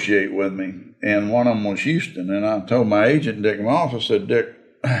negotiate with me, and one of them was Houston. And I told my agent, Dick Moss, I said, Dick,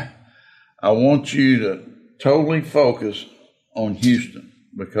 I want you to totally focus on Houston,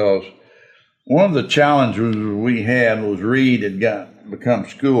 because one of the challenges we had was Reed had become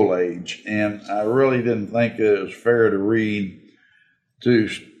school age, and I really didn't think it was fair to Reed to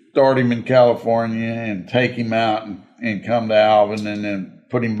start him in California and take him out and come to Alvin and then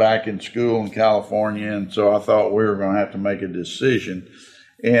put him back in school in California. And so I thought we were going to have to make a decision.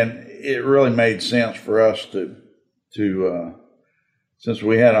 And it really made sense for us to since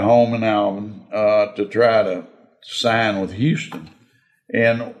we had a home in Alvin, to try to sign with Houston.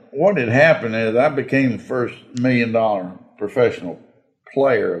 And what had happened is I became the first $1 million professional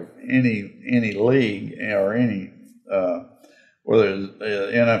player of any league or any whether it's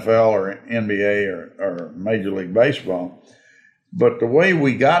NFL or NBA or Major League Baseball. But the way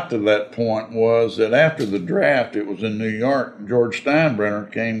we got to that point was that after the draft, it was in New York, George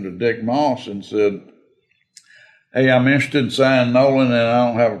Steinbrenner came to Dick Moss and said, hey, I'm interested in signing Nolan, and I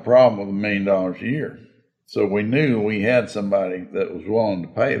don't have a problem with $1 million a year. So we knew we had somebody that was willing to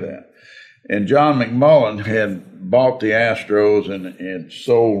pay that. And John McMullen had bought the Astros and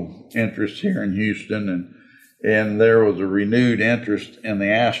sold interest here in Houston, and there was a renewed interest in the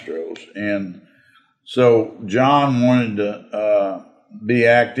Astros. And so John wanted to be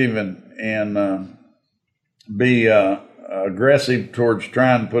active and be aggressive towards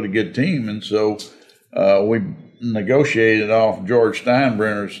trying to put a good team. And so we negotiated off George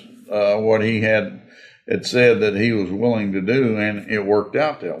Steinbrenner's what he had said that he was willing to do, and it worked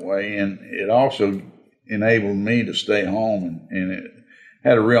out that way. And it also enabled me to stay home, and it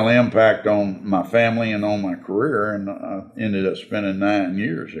had a real impact on my family and on my career, and I ended up spending 9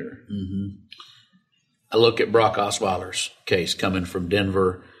 years here. Mm-hmm. I look at Brock Osweiler's case coming from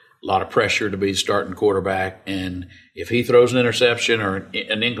Denver, a lot of pressure to be starting quarterback, and if he throws an interception or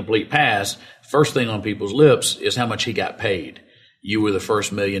an incomplete pass, first thing on people's lips is how much he got paid. You were the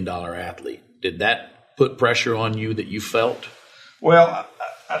first $1 million athlete. Did that put pressure on you that you felt? Well,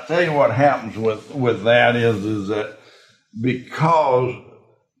 I tell you what happens with that is that because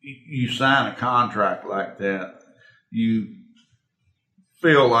you sign a contract like that, you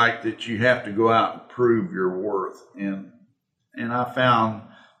feel like that you have to go out and prove your worth. And I found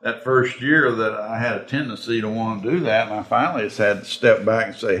that first year that I had a tendency to want to do that, and I finally just had to step back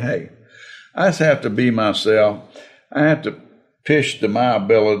and say, hey, I just have to be myself. I have to pitch to my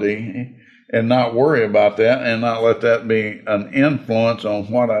ability and not worry about that and not let that be an influence on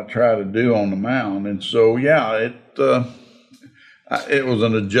what I try to do on the mound. And so, yeah, it was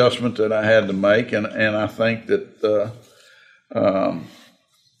an adjustment that I had to make, and I think that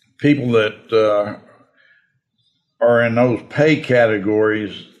people that are in those pay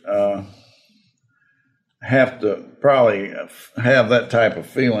categories have to probably have that type of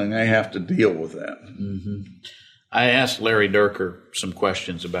feeling. They have to deal with that. Mm-hmm. I asked Larry Durker some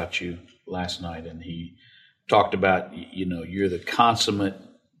questions about you last night, and he talked about, you're the consummate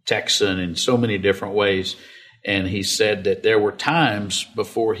Texan in so many different ways. And he said that there were times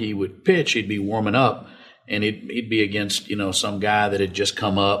before he would pitch, he'd be warming up, and he'd be against, some guy that had just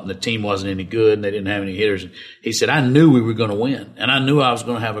come up and the team wasn't any good and they didn't have any hitters. And he said, I knew we were going to win, and I knew I was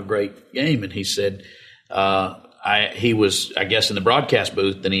going to have a great game. And he said, he was, I guess, in the broadcast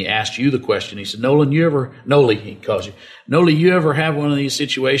booth, and he asked you the question. He said, Nolan, he calls you, Nolan, you ever have one of these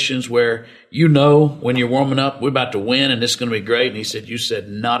situations where when you're warming up, we're about to win and this is going to be great? And he said, you said,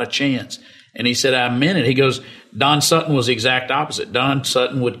 not a chance. And he said, I meant it. He goes, Don Sutton was the exact opposite. Don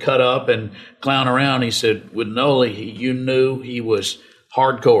Sutton would cut up and clown around. He said, with Noli, you knew he was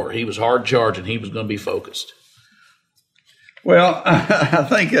hardcore. He was hard charging. He was going to be focused. Well, I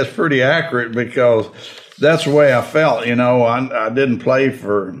think that's pretty accurate because that's the way I felt. I didn't play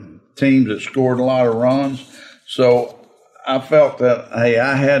for teams that scored a lot of runs. So I felt that, hey,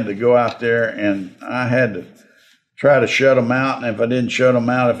 I had to go out there and I had to try to shut them out. And if I didn't shut them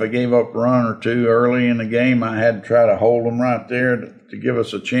out, if I gave up a run or two early in the game, I had to try to hold them right there to give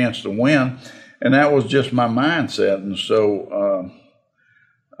us a chance to win. And that was just my mindset. And so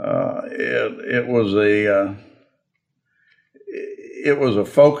it was a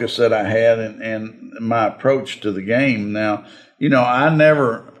focus that I had and my approach to the game. Now, I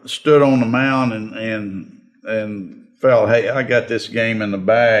never stood on the mound and felt, hey, I got this game in the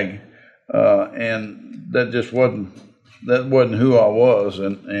bag. And that just wasn't who I was.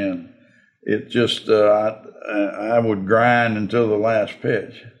 And it just, I would grind until the last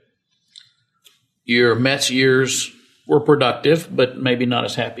pitch. Your Mets years were productive, but maybe not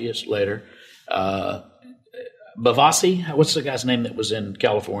as happy as later. Bavasi, what's the guy's name that was in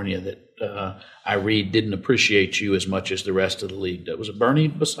California that I read didn't appreciate you as much as the rest of the league? Was it Bernie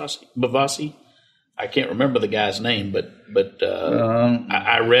Bavasi? I can't remember the guy's name, but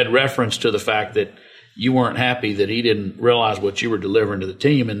I read reference to the fact that you weren't happy that he didn't realize what you were delivering to the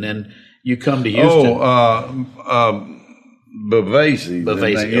team, and then you come to Houston. Bavasi.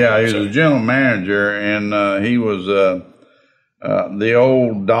 Yeah, he was a general manager, and he was the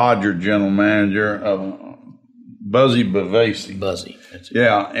old Dodger general manager, Buzzy Bavasi. Buzzy.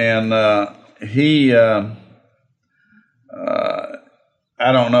 Yeah, and he, I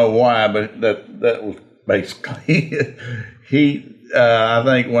don't know why, but that was basically he. I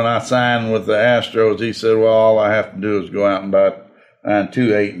think when I signed with the Astros, he said, "Well, all I have to do is go out and buy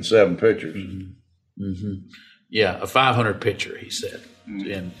 2, 8, and 7 pitchers." Mm-hmm. Mm-hmm. Yeah, a 500 pitcher, he said.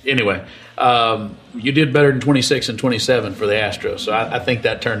 And anyway, you did better than 26 and 27 for the Astros, so I think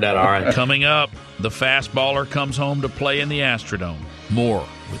that turned out all right. Coming up, the fastballer comes home to play in the Astrodome. More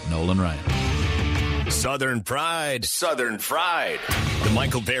with Nolan Ryan. Southern Pride. Southern Fried. The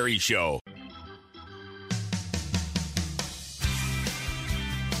Michael Berry Show.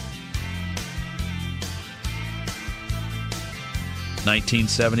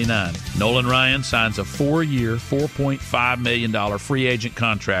 $1979. Nolan Ryan signs a 4-year, $4.5 million free agent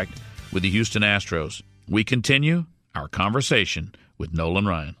contract with the Houston Astros. We continue our conversation with Nolan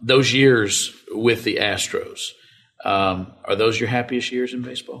Ryan. Those years with the Astros, are those your happiest years in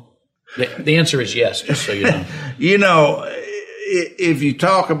baseball? The answer is yes, just so you know. You know, if you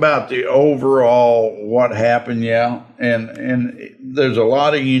talk about the overall what happened, yeah, and there's a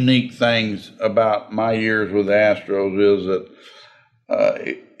lot of unique things about my years with the Astros is that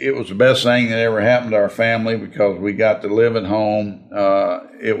it was the best thing that ever happened to our family because we got to live at home.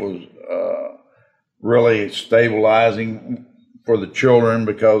 It was really stabilizing for the children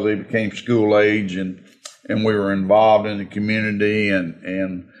because they became school age and we were involved in the community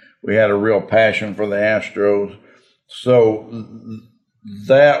and we had a real passion for the Astros. So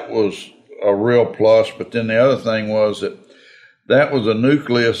that was a real plus. But then the other thing was that was a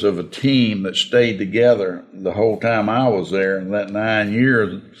nucleus of a team that stayed together the whole time I was there in that 9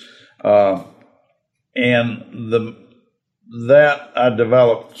 years. And that I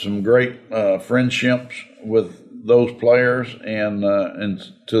developed some great friendships with those players and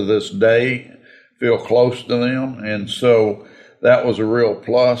to this day feel close to them. And so that was a real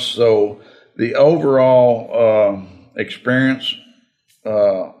plus. So the overall experience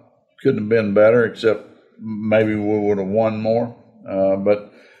couldn't have been better, except maybe we would have won more.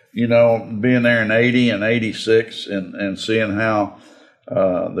 But, you know, being there in 80 and 86 and seeing how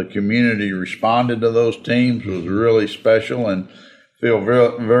the community responded to those teams was really special, and feel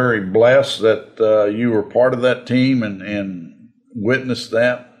very, very blessed that you were part of that team and witnessed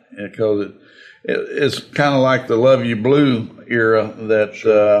that, because it's kind of like the Love You Blue era that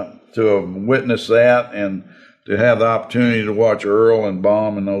to have witnessed that and to have the opportunity to watch Earl and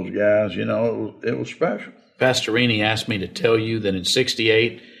Baum and those guys, you know, it was special. Pastorini asked me to tell you that in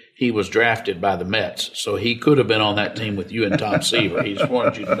 '68 he was drafted by the Mets, so he could have been on that team with you and Tom Seaver. He just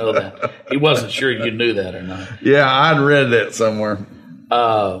wanted you to know that. He wasn't sure you knew that or not. Yeah, I'd read that somewhere.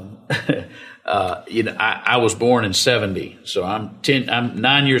 You know, I was born in '70, so I'm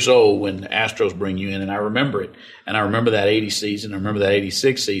 9 years old when the Astros bring you in, and I remember it. And I remember that '80 season. I remember that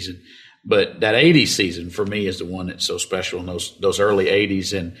 '86 season. But that '80 season for me is the one that's so special in those early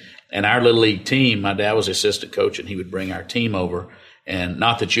 '80s. And our little league team, my dad was assistant coach, and he would bring our team over. And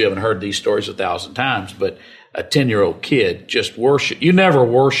not that you haven't heard these stories 1,000 times, but a 10-year-old kid just worship. You never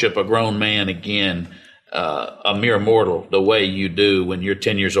worship a grown man again, a mere mortal, the way you do when you're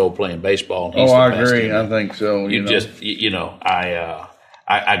 10 years old playing baseball. And I agree. I think so.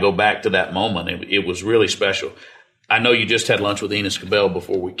 I go back to that moment. It was really special. I know you just had lunch with Enos Cabell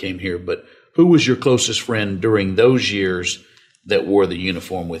before we came here, but who was your closest friend during those years that wore the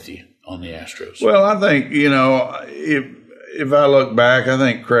uniform with you on the Astros? Well, I think, you know, if I look back, I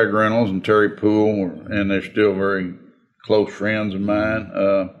think Craig Reynolds and Terry Poole, and they're still very close friends of mine.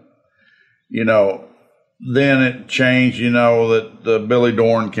 You know, then it changed, you know, that Billy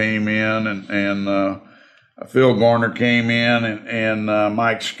Dorn came in and Phil Garner came in and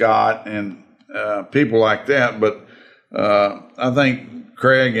Mike Scott and people like that. But I think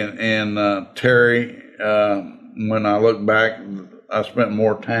Craig and Terry, when I look back, I spent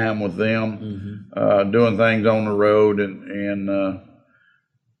more time with them, doing things on the road and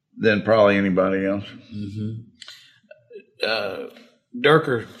than probably anybody else.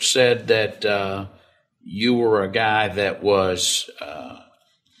 Durker said that you were a guy that was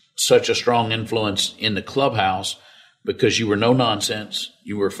such a strong influence in the clubhouse because you were no nonsense.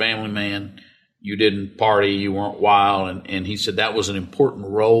 You were a family man. You didn't party. You weren't wild. And he said that was an important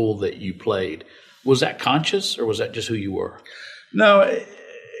role that you played. Was that conscious or was that just who you were? No,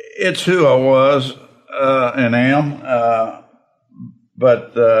 it's who I was and am.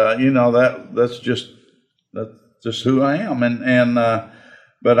 But that's just who I am. And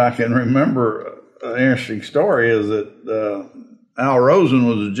but I can remember an interesting story is that Al Rosen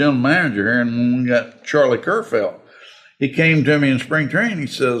was the general manager here, and when we got Charlie Kerfeld, he came to me in spring training. He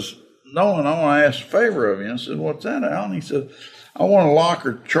says, "Nolan, I want to ask a favor of you." I said, "What's that, Al?" And he said, "I want to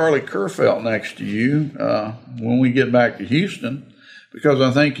locker Charlie Kerfeld next to you when we get back to Houston, because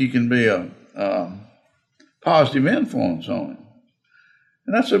I think you can be a positive influence on him."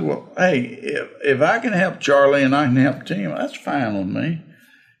 And I said, "Well, hey, if I can help Charlie and I can help the team, that's fine with me."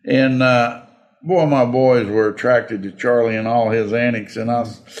 And boy, my boys were attracted to Charlie and all his antics. And I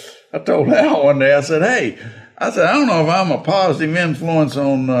told Al one day, I said, I don't know if I'm a positive influence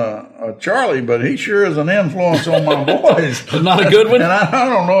on Charlie, but he sure is an influence on my boys. Not a good one? And I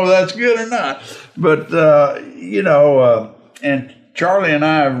don't know if that's good or not. But, and Charlie and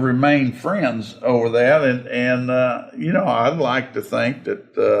I have remained friends over that. And I'd like to think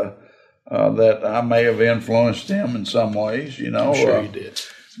that that I may have influenced him in some ways, I'm sure you did.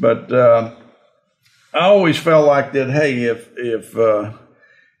 But I always felt like that, hey, if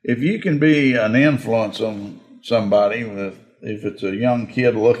you can be an influence on somebody, if it's a young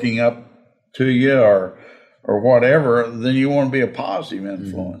kid looking up to you or whatever, then you want to be a positive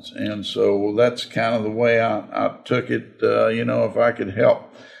influence. Mm-hmm. And so that's kind of the way I took it, if I could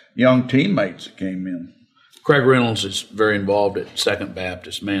help young teammates that came in. Craig Reynolds is very involved at Second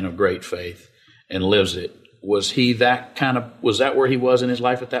Baptist, man of great faith, and lives it. Was that where he was in his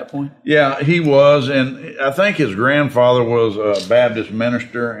life at that point? Yeah, he was. And I think his grandfather was a Baptist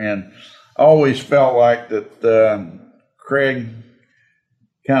minister, and I always felt like that Craig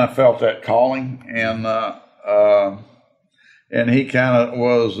kind of felt that calling, and he kind of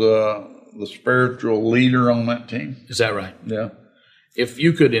was the spiritual leader on that team. Is that right? Yeah. If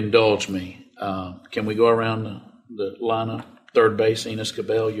you could indulge me, can we go around the lineup? Third base, Enos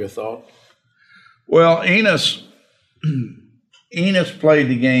Cabell, your thought? Well, Enos played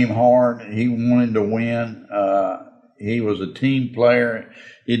the game hard. He wanted to win. He was a team player.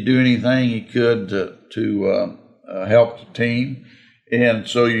 He'd do anything he could to help the team. And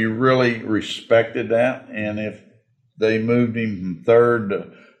so you really respected that. And if they moved him from third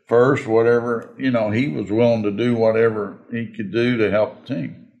to first, whatever, he was willing to do whatever he could do to help the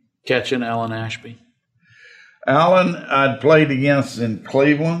team. Catching Alan Ashby? Alan, I'd played against in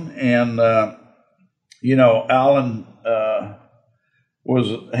Cleveland, and Alan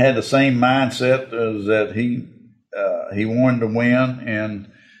had the same mindset as that he wanted to win, and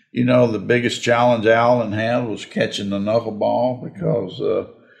the biggest challenge Alan had was catching the knuckleball because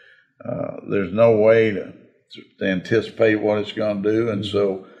there's no way to anticipate what it's going to do, and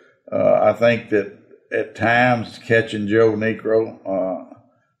so I think that at times catching Joe Necro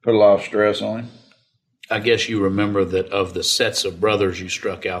put a lot of stress on him. I guess you remember that of the sets of brothers you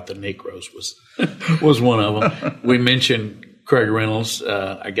struck out, the Necros was one of them. We mentioned Craig Reynolds.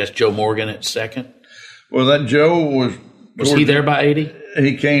 I guess Joe Morgan at second. Well, that Joe was he there by 80?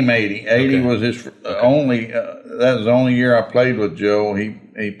 He came 80. 80 was his only. That was the only year I played with Joe.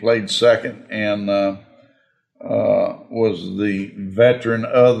 He played second and was the veteran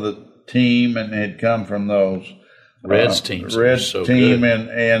of the team and had come from those. Reds team,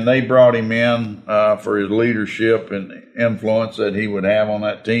 and they brought him in for his leadership and influence that he would have on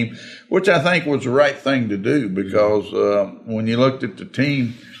that team, which I think was the right thing to do because when you looked at the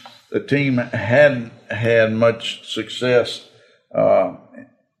team hadn't had much success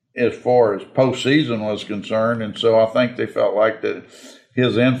as far as postseason was concerned, and so I think they felt like that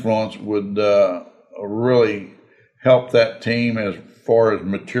his influence would really help that team as far as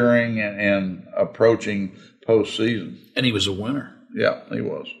maturing and approaching postseason. And he was a winner. Yeah, he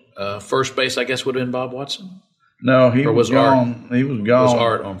was. First base, I guess, would have been Bob Watson? No, he was gone. He was gone. Was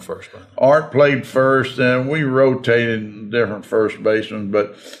Art on first? Art played first, and we rotated different first basemen.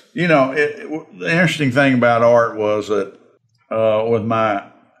 But, the interesting thing about Art was that with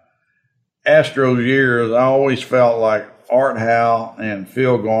my Astros years, I always felt like Art Howe and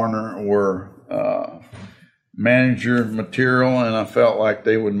Phil Garner were manager material, and I felt like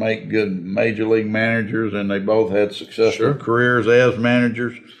they would make good major league managers, and they both had successful careers as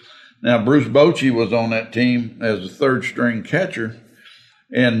managers. Now, Bruce Bochy was on that team as a third-string catcher,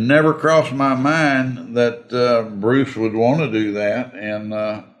 and never crossed my mind that Bruce would want to do that.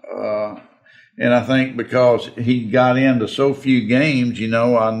 And I think because he got into so few games,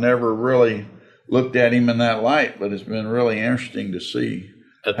 I never really looked at him in that light. But it's been really interesting to see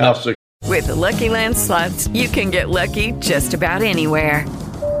how successful. With the Lucky Land Slots, you can get lucky just about anywhere.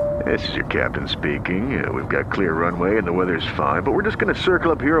 This is your captain speaking. We've got clear runway and the weather's fine, but we're just going to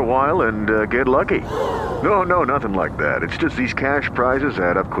circle up here a while and get lucky. No, nothing like that. It's just these cash prizes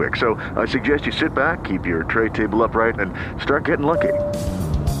add up quick. So I suggest you sit back, keep your tray table upright, and start getting lucky.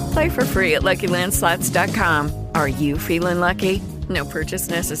 Play for free at LuckyLandSlots.com. Are you feeling lucky? No purchase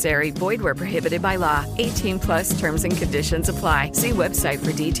necessary. Void where prohibited by law. 18+ terms and conditions apply. See website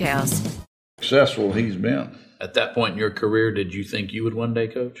for details. Successful he's been. At that point in your career, did you think you would one day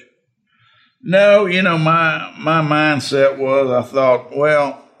coach? No, my mindset was, I thought,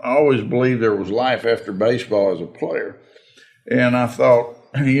 well, I always believed there was life after baseball as a player. And I thought,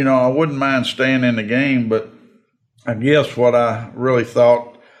 I wouldn't mind staying in the game, but I guess what I really thought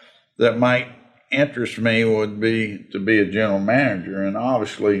that might interest me would be to be a general manager. And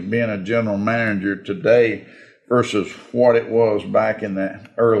obviously being a general manager today versus what it was back in the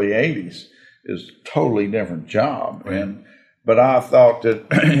early 80s is a totally different job. Right. But I thought that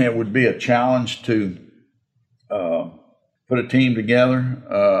it would be a challenge to put a team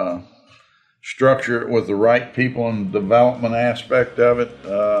together, structure it with the right people and the development aspect of it.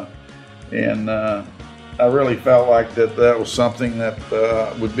 And I really felt like that was something that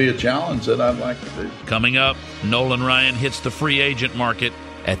would be a challenge that I'd like to do. Coming up, Nolan Ryan hits the free agent market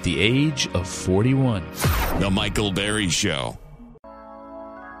at the age of 41. The Michael Berry Show.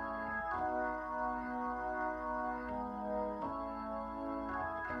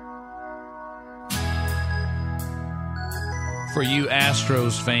 For you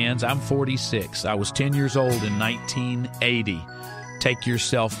Astros fans, I'm 46. I was 10 years old in 1980. Take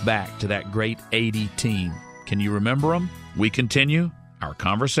yourself back to that great 80 team. Can you remember them? We continue our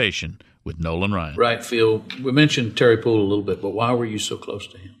conversation with Nolan Ryan. Right field. We mentioned Terry Poole a little bit, but why were you so close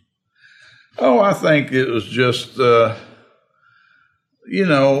to him? Oh, I think it was just,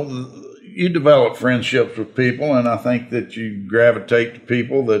 you develop friendships with people, and I think that you gravitate to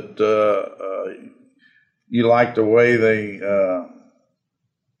people that you like the way they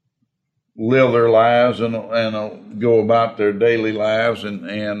live their lives and go about their daily lives.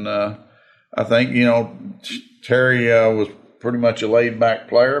 And I think, Terry was pretty much a laid-back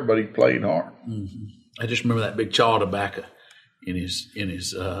player, but he played hard. Mm-hmm. I just remember that big chaw of tobacco in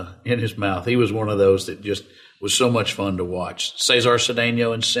his mouth. He was one of those that just was so much fun to watch. Cesar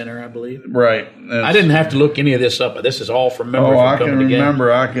Cedeno in center, I believe. Right. I didn't have to look any of this up. This is all from memory. I can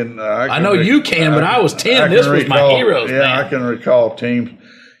remember. I can. I know you can, but I was 10. This was my heroes. Yeah, man. I can recall teams.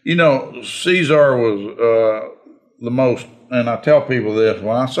 Cesar was the most, and I tell people this,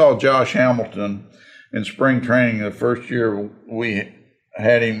 when I saw Josh Hamilton in spring training the first year we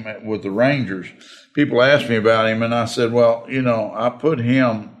had him with the Rangers, people asked me about him, and I said, well, I put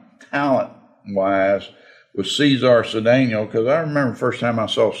him talent-wise with Cesar Cedeno, because I remember the first time I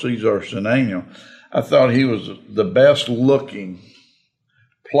saw Cesar Cedeno, I thought he was the best-looking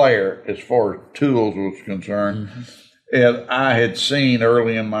player as far as tools was concerned. Mm-hmm. And I had seen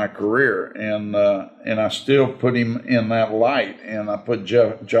early in my career, and I still put him in that light, and I put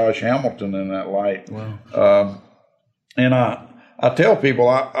Josh Hamilton in that light. Wow. And I tell people,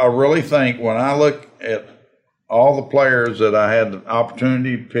 I really think when I look at all the players that I had the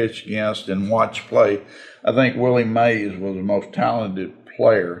opportunity to pitch against and watch play, I think Willie Mays was the most talented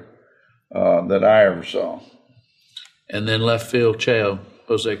player that I ever saw. And then left field, Cheo,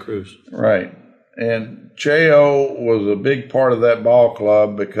 Jose Cruz. Right. And Cheo was a big part of that ball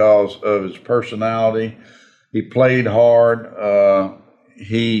club because of his personality. He played hard.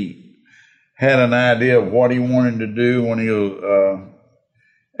 He had an idea of what he wanted to do when he was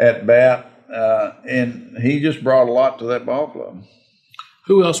at bat. And he just brought a lot to that ball club.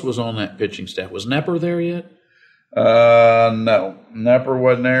 Who else was on that pitching staff? Was Nepper there yet? No. Nepper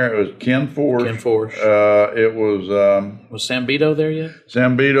wasn't there. It was Ken Force. It was... was Sambito there yet?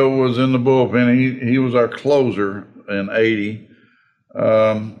 Sambito was in the bullpen. He was our closer in 80.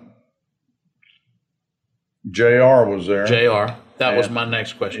 JR was there. JR. That was my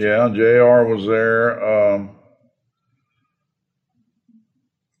next question. Yeah, JR was there.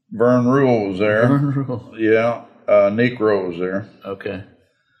 Vern Rule was there. Vern Rule. Yeah. Necro was there. Okay.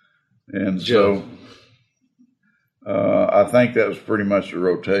 And so I think that was pretty much the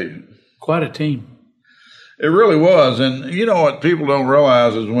rotation. Quite a team. It really was. And you know what people don't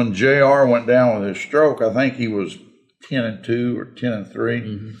realize is when JR went down with his stroke, I think he was 10-2 or 10-3.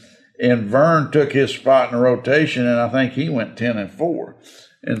 Mm-hmm. And Vern took his spot in the rotation, and I think he went 10-4.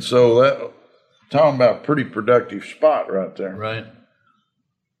 And so that, talking about a pretty productive spot right there. Right.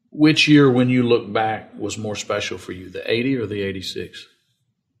 Which year, when you look back, was more special for you, the 80 or the 86?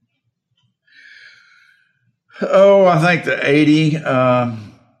 Oh, I think the 80,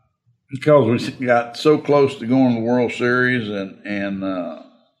 because we got so close to going to the World Series, and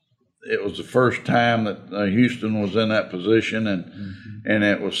it was the first time that Houston was in that position, and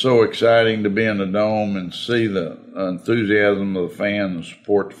it was so exciting to be in the Dome and see the enthusiasm of the fans, the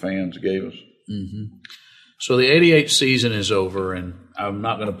support the fans gave us. Mm-hmm. So the 88 season is over, and I'm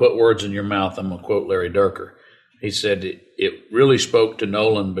not going to put words in your mouth. I'm going to quote Larry Durker. He said it really spoke to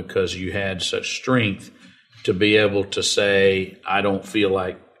Nolan because you had such strength to be able to say, I don't feel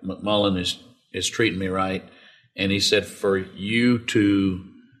like McMullen is treating me right. And he said for you to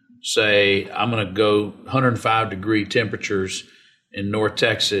say, I'm going to go 105-degree temperatures in North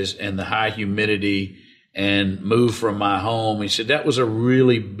Texas and the high humidity and move from my home. He said that was a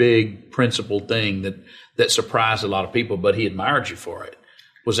really big principled thing that surprised a lot of people, but he admired you for it.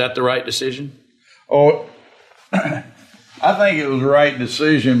 Was that the right decision? Oh, I think it was the right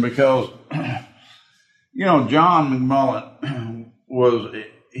decision because, John McMullen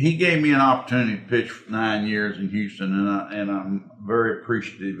he gave me an opportunity to pitch for 9 years in Houston, and I'm very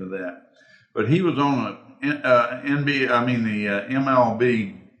appreciative of that. But he was on the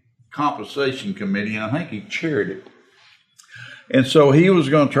MLB compensation committee, and I think he chaired it. And so he was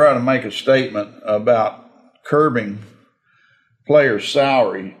going to try to make a statement about curbing players'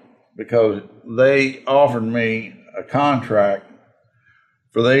 salary because they offered me a contract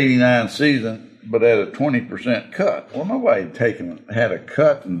for the 89 season, but at a 20% cut. Well, nobody had a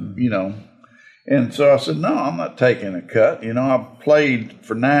cut, and so I said, no, I'm not taking a cut. I've played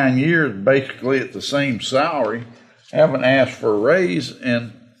for 9 years basically at the same salary, haven't asked for a raise,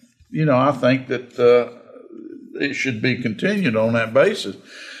 and, I think that it should be continued on that basis.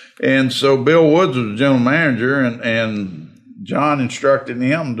 And so Bill Woods was the general manager, and John instructed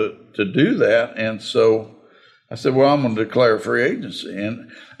him to do that, and so I said, well, I'm going to declare free agency.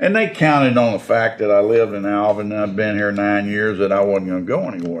 And they counted on the fact that I lived in Alvin and I'd been here 9 years, that I wasn't going to go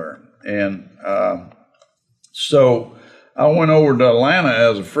anywhere. And so I went over to Atlanta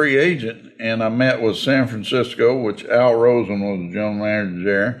as a free agent, and I met with San Francisco, which Al Rosen was the general manager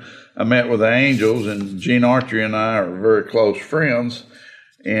there. I met with the Angels, and Gene Autry and I are very close friends.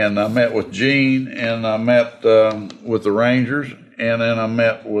 And I met with Gene, and I met with the Rangers, and then I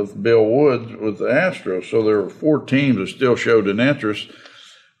met with Bill Woods with the Astros. So there were 4 teams that still showed an interest,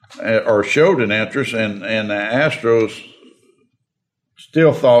 and the Astros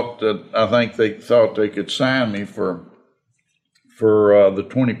still thought they thought they could sign me for the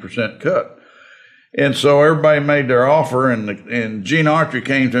 20% cut. And so everybody made their offer, and Gene Autry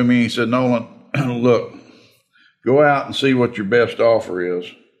came to me and he said, Nolan, look, go out and see what your best offer is,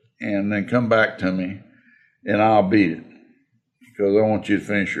 and then come back to me, and I'll beat it because I want you to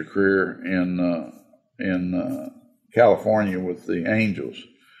finish your career in California with the Angels.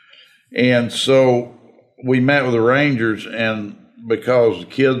 And so we met with the Rangers, and because the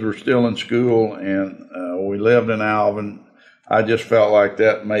kids were still in school and we lived in Alvin, I just felt like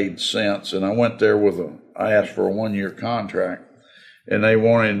that made sense. And I went there I asked for a 1-year contract, and they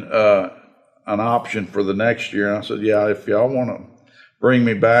wanted an option for the next year. And I said, yeah, if y'all want to bring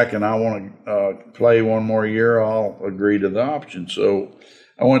me back and I want to play 1 more year, I'll agree to the option. So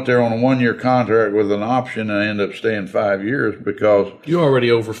I went there on a 1-year contract with an option, and I ended up staying 5 years because you're already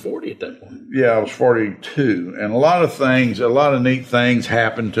over 40 at that point. Yeah, I was 42, and a lot of neat things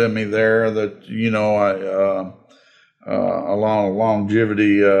happened to me there that along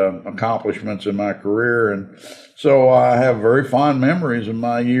longevity accomplishments in my career, and so I have very fond memories of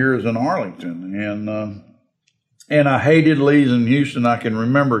my years in Arlington, and I hated leaving Houston. I can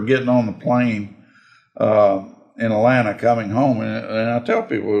remember getting on the plane in Atlanta coming home, and I tell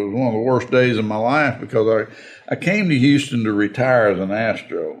people it was one of the worst days of my life because I came to Houston to retire as an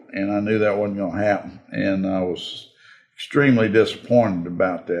Astro, and I knew that wasn't going to happen, and I was extremely disappointed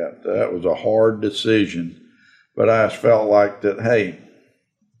about that. That was a hard decision. But I just felt like that, hey,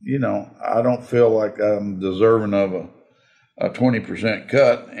 I don't feel like I'm deserving of a 20%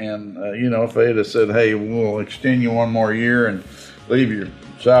 cut. And, if they had said, hey, we'll extend you 1 more year and leave your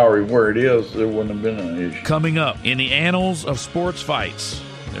salary where it is, there wouldn't have been an issue. Coming up, in the annals of sports fights,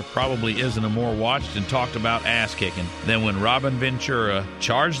 there probably isn't a more watched and talked about ass-kicking than when Robin Ventura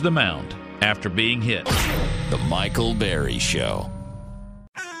charged the mound after being hit. The Michael Berry Show.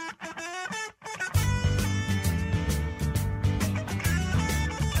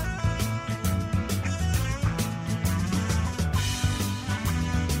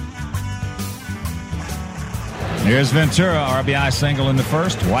 Here's Ventura, RBI single in the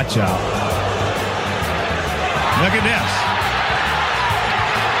first. Watch out. Look at this.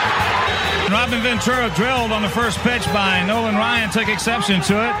 When Robin Ventura drilled on the first pitch by Nolan Ryan, took exception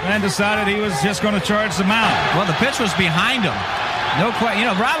to it and decided he was just going to charge the mound. Well, the pitch was behind him. No question.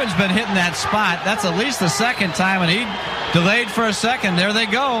 Robin's been hitting that spot. That's at least the second time, and he delayed for a second. There they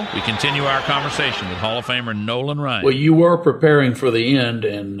go. We continue our conversation with Hall of Famer Nolan Ryan. Well, you were preparing for the end,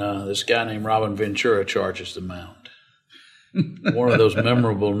 and this guy named Robin Ventura charges the mound. One of those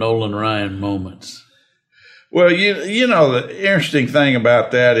memorable Nolan Ryan moments. Well, the interesting thing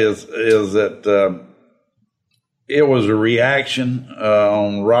about that is that it was a reaction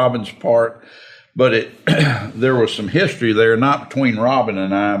on Robin's part, but there was some history there, not between Robin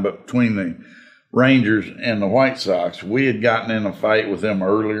and I, but between the Rangers and the White Sox. We had gotten in a fight with them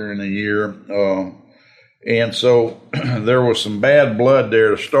earlier in the year, and so there was some bad blood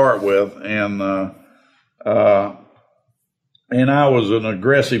there to start with, and I was an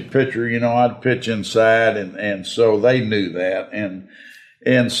aggressive pitcher, I'd pitch inside, and so they knew that.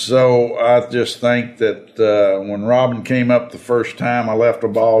 And so I just think that when Robin came up the first time, I left a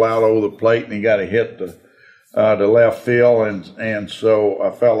ball out over the plate, and he got a hit to left field, and so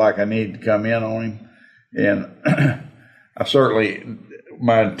I felt like I needed to come in on him. And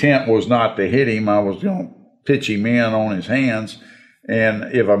my intent was not to hit him. I was going to pitch him in on his hands, and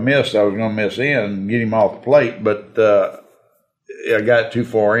if I missed, I was going to miss in and get him off the plate, but I got too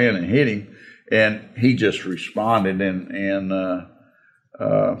far in and hit him, and he just responded, that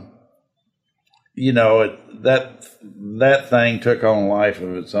thing took on a life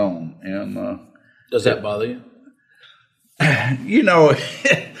of its own. And does that bother you?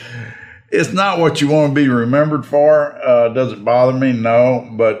 It's not what you want to be remembered for. Does it bother me? No,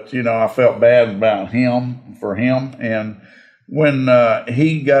 but I felt bad about for him, and when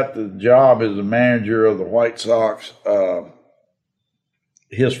he got the job as the manager of the White Sox,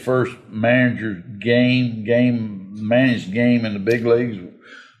 his first managed game in the big leagues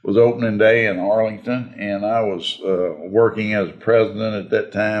was opening day in Arlington, and I was working as president at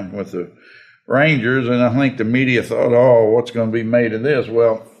that time with the Rangers, and I think the media thought, what's going to be made of this?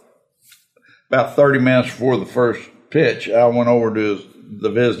 Well, about 30 minutes before the first pitch, I went over to the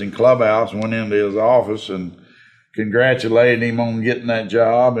visiting clubhouse, went into his office, and congratulated him on getting that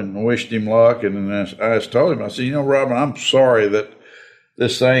job and wished him luck. And I just told him, I said, Robin, I'm sorry that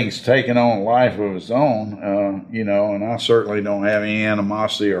this thing's taken on a life of its own, and I certainly don't have any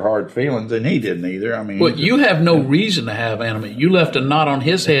animosity or hard feelings, and he didn't either. I mean, well, you have no reason to have animosity. You left a knot on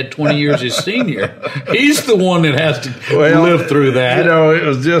his head 20 years his senior. He's the one that has to live through that. It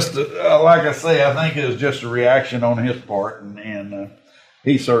was just, like I say, I think it was just a reaction on his part, and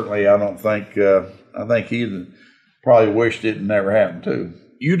he certainly, I think he probably wished it never happened too.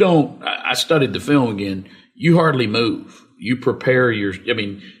 You don't, I studied the film again, you hardly move. You prepare you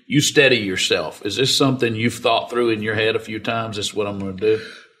steady yourself. Is this something you've thought through in your head a few times? This is what I'm going to do?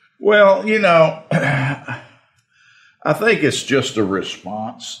 Well, I think it's just a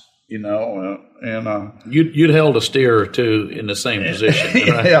response, and you'd held a steer or two in the same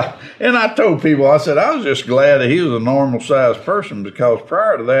position, right? Yeah. And I told people, I said, I was just glad that he was a normal sized person, because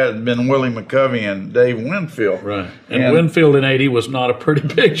prior to that it had been Willie McCovey and Dave Winfield. Right. And Winfield in 80 was not a pretty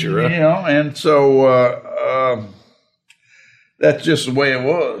picture, right? And so, that's just the way it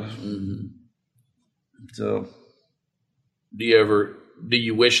was. Mm-hmm. So, do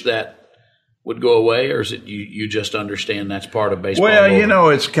you wish that would go away, or is it you just understand that's part of baseball? Well,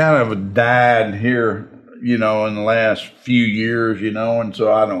 it's kind of died here, in the last few years, and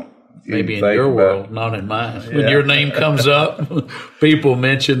so I don't. Maybe in your world, not in mine. When your name comes up, people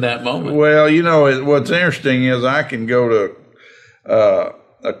mention that moment. Well, what's interesting is I can go to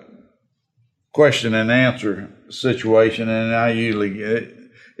a question and answer situation, and I usually it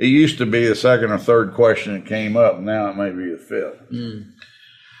used to be the second or third question that came up. Now it may be the fifth.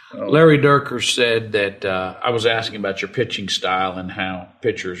 Larry Durker said that I was asking about your pitching style and how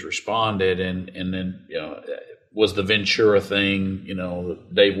pitchers responded, and then was the Ventura thing,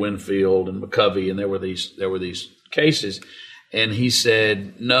 Dave Winfield and McCovey, and there were these cases, and he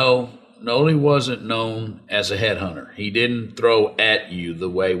said no. Nolan wasn't known as a headhunter. He didn't throw at you the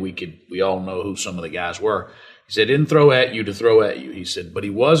way we all know who some of the guys were. He said, didn't throw at you to throw at you. He said, but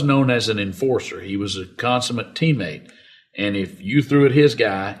he was known as an enforcer. He was a consummate teammate. And if you threw at his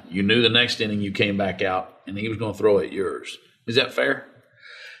guy, you knew the next inning you came back out and he was going to throw at yours. Is that fair?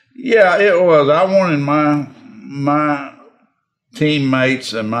 Yeah, it was. I wanted my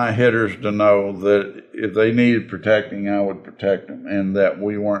teammates and my hitters to know that if they needed protecting, I would protect them, and that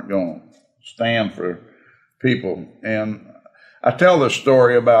we weren't going to stand for people. And I tell this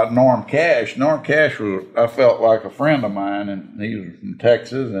story about Norm Cash. Norm Cash I felt like a friend of mine, and he was from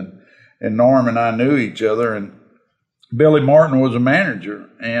Texas, and Norm and I knew each other, and Billy Martin was a manager,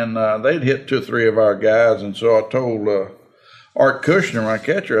 and they'd hit 2 or 3 of our guys. And so I told Art Kushner, my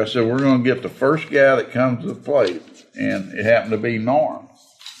catcher, I said, we're going to get the first guy that comes to the plate. And it happened to be Norm.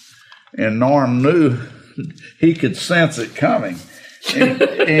 And Norm knew he could sense it coming. And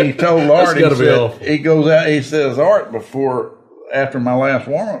he told Art, he goes out, he says, Art, after my last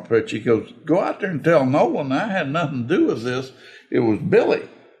warm-up pitch, he goes, go out there and tell Nolan I had nothing to do with this. It was Billy.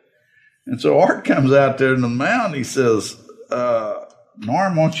 And so Art comes out there in the mound. He says,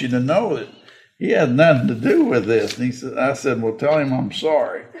 Norm wants you to know that he had nothing to do with this. And I said, well, tell him I'm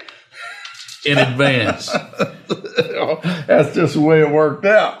sorry. In advance. That's just the way it worked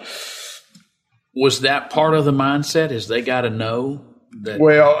out. Was that part of the mindset? Is they got to know that?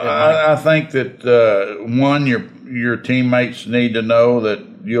 Well, I think that, one, your teammates need to know that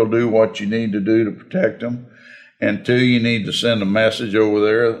you'll do what you need to do to protect them. And 2, you need to send a message over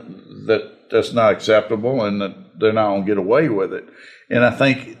there that that's not acceptable and that they're not going to get away with it. And I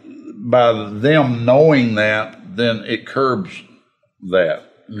think by them knowing that, then it curbs that,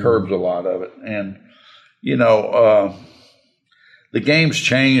 curbs a lot of it. And, the game's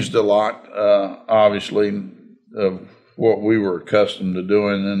changed a lot, obviously, of what we were accustomed to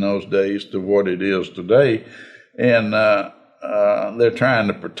doing in those days to what it is today. And they're trying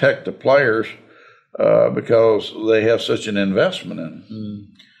to protect the players because they have such an investment in them.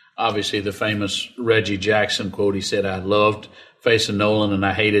 Obviously, the famous Reggie Jackson quote, he said, I loved facing Nolan and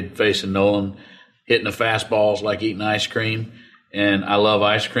I hated facing Nolan. Hitting the fastballs like eating ice cream. And I love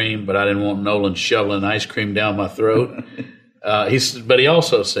ice cream, but I didn't want Nolan shoveling ice cream down my throat. But he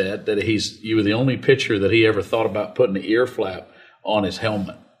also said that you were the only pitcher that he ever thought about putting the ear flap on his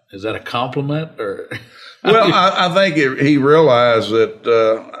helmet. Is that a compliment? Or Well, I think he realized that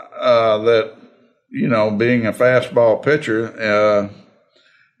being a fastball pitcher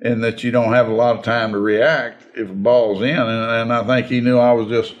and that you don't have a lot of time to react if a ball's in. And I think he knew I was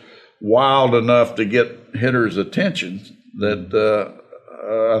just wild enough to get hitters' attention that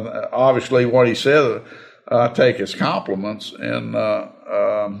obviously what he said, I take as compliments. And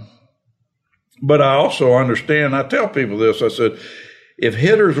but I also understand, I tell people this, I said, if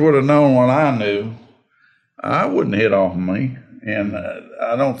hitters would have known what I knew, I wouldn't hit off me. And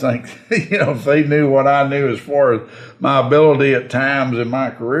I don't think, if they knew what I knew as far as my ability at times in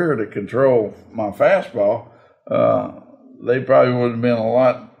my career to control my fastball, they probably would have been a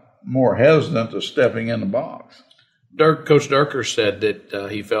lot more hesitant to stepping in the box. Coach Durker said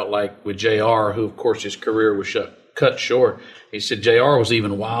that he felt like with JR, who, of course, his career was cut short, he said JR was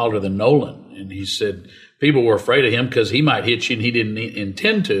even wilder than Nolan. And he said people were afraid of him because he might hit you and he didn't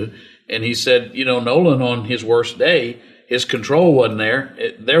intend to. And he said, Nolan on his worst day, his control wasn't there.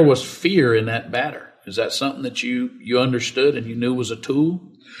 There was fear in that batter. Is that something that you understood and you knew was a tool?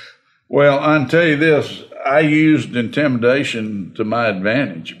 Well, I can tell you this. I used intimidation to my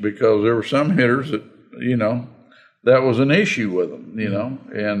advantage because there were some hitters that, that was an issue with them,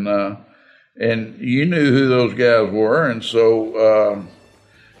 and you knew who those guys were. And so,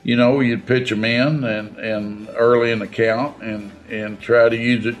 you'd pitch them in and early in the count and try to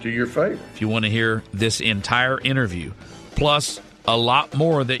use it to your favor. If you want to hear this entire interview, plus a lot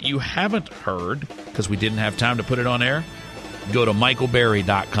more that you haven't heard because we didn't have time to put it on air, go to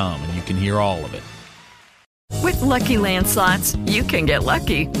michaelberry.com and you can hear all of it. With Lucky Land Slots, you can get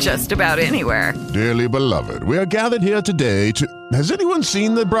lucky just about anywhere. Dearly beloved, we are gathered here today to... Has anyone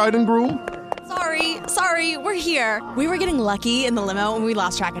seen the bride and groom? Sorry, we're here. We were getting lucky in the limo and we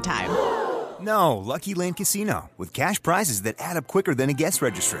lost track of time. No, Lucky Land Casino, with cash prizes that add up quicker than a guest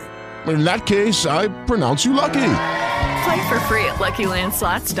registry. In that case, I pronounce you lucky. Play for free at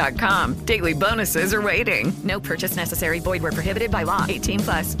LuckyLandSlots.com. Daily bonuses are waiting. No purchase necessary. Void where prohibited by law.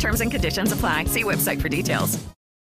 18+. Terms and conditions apply. See website for details.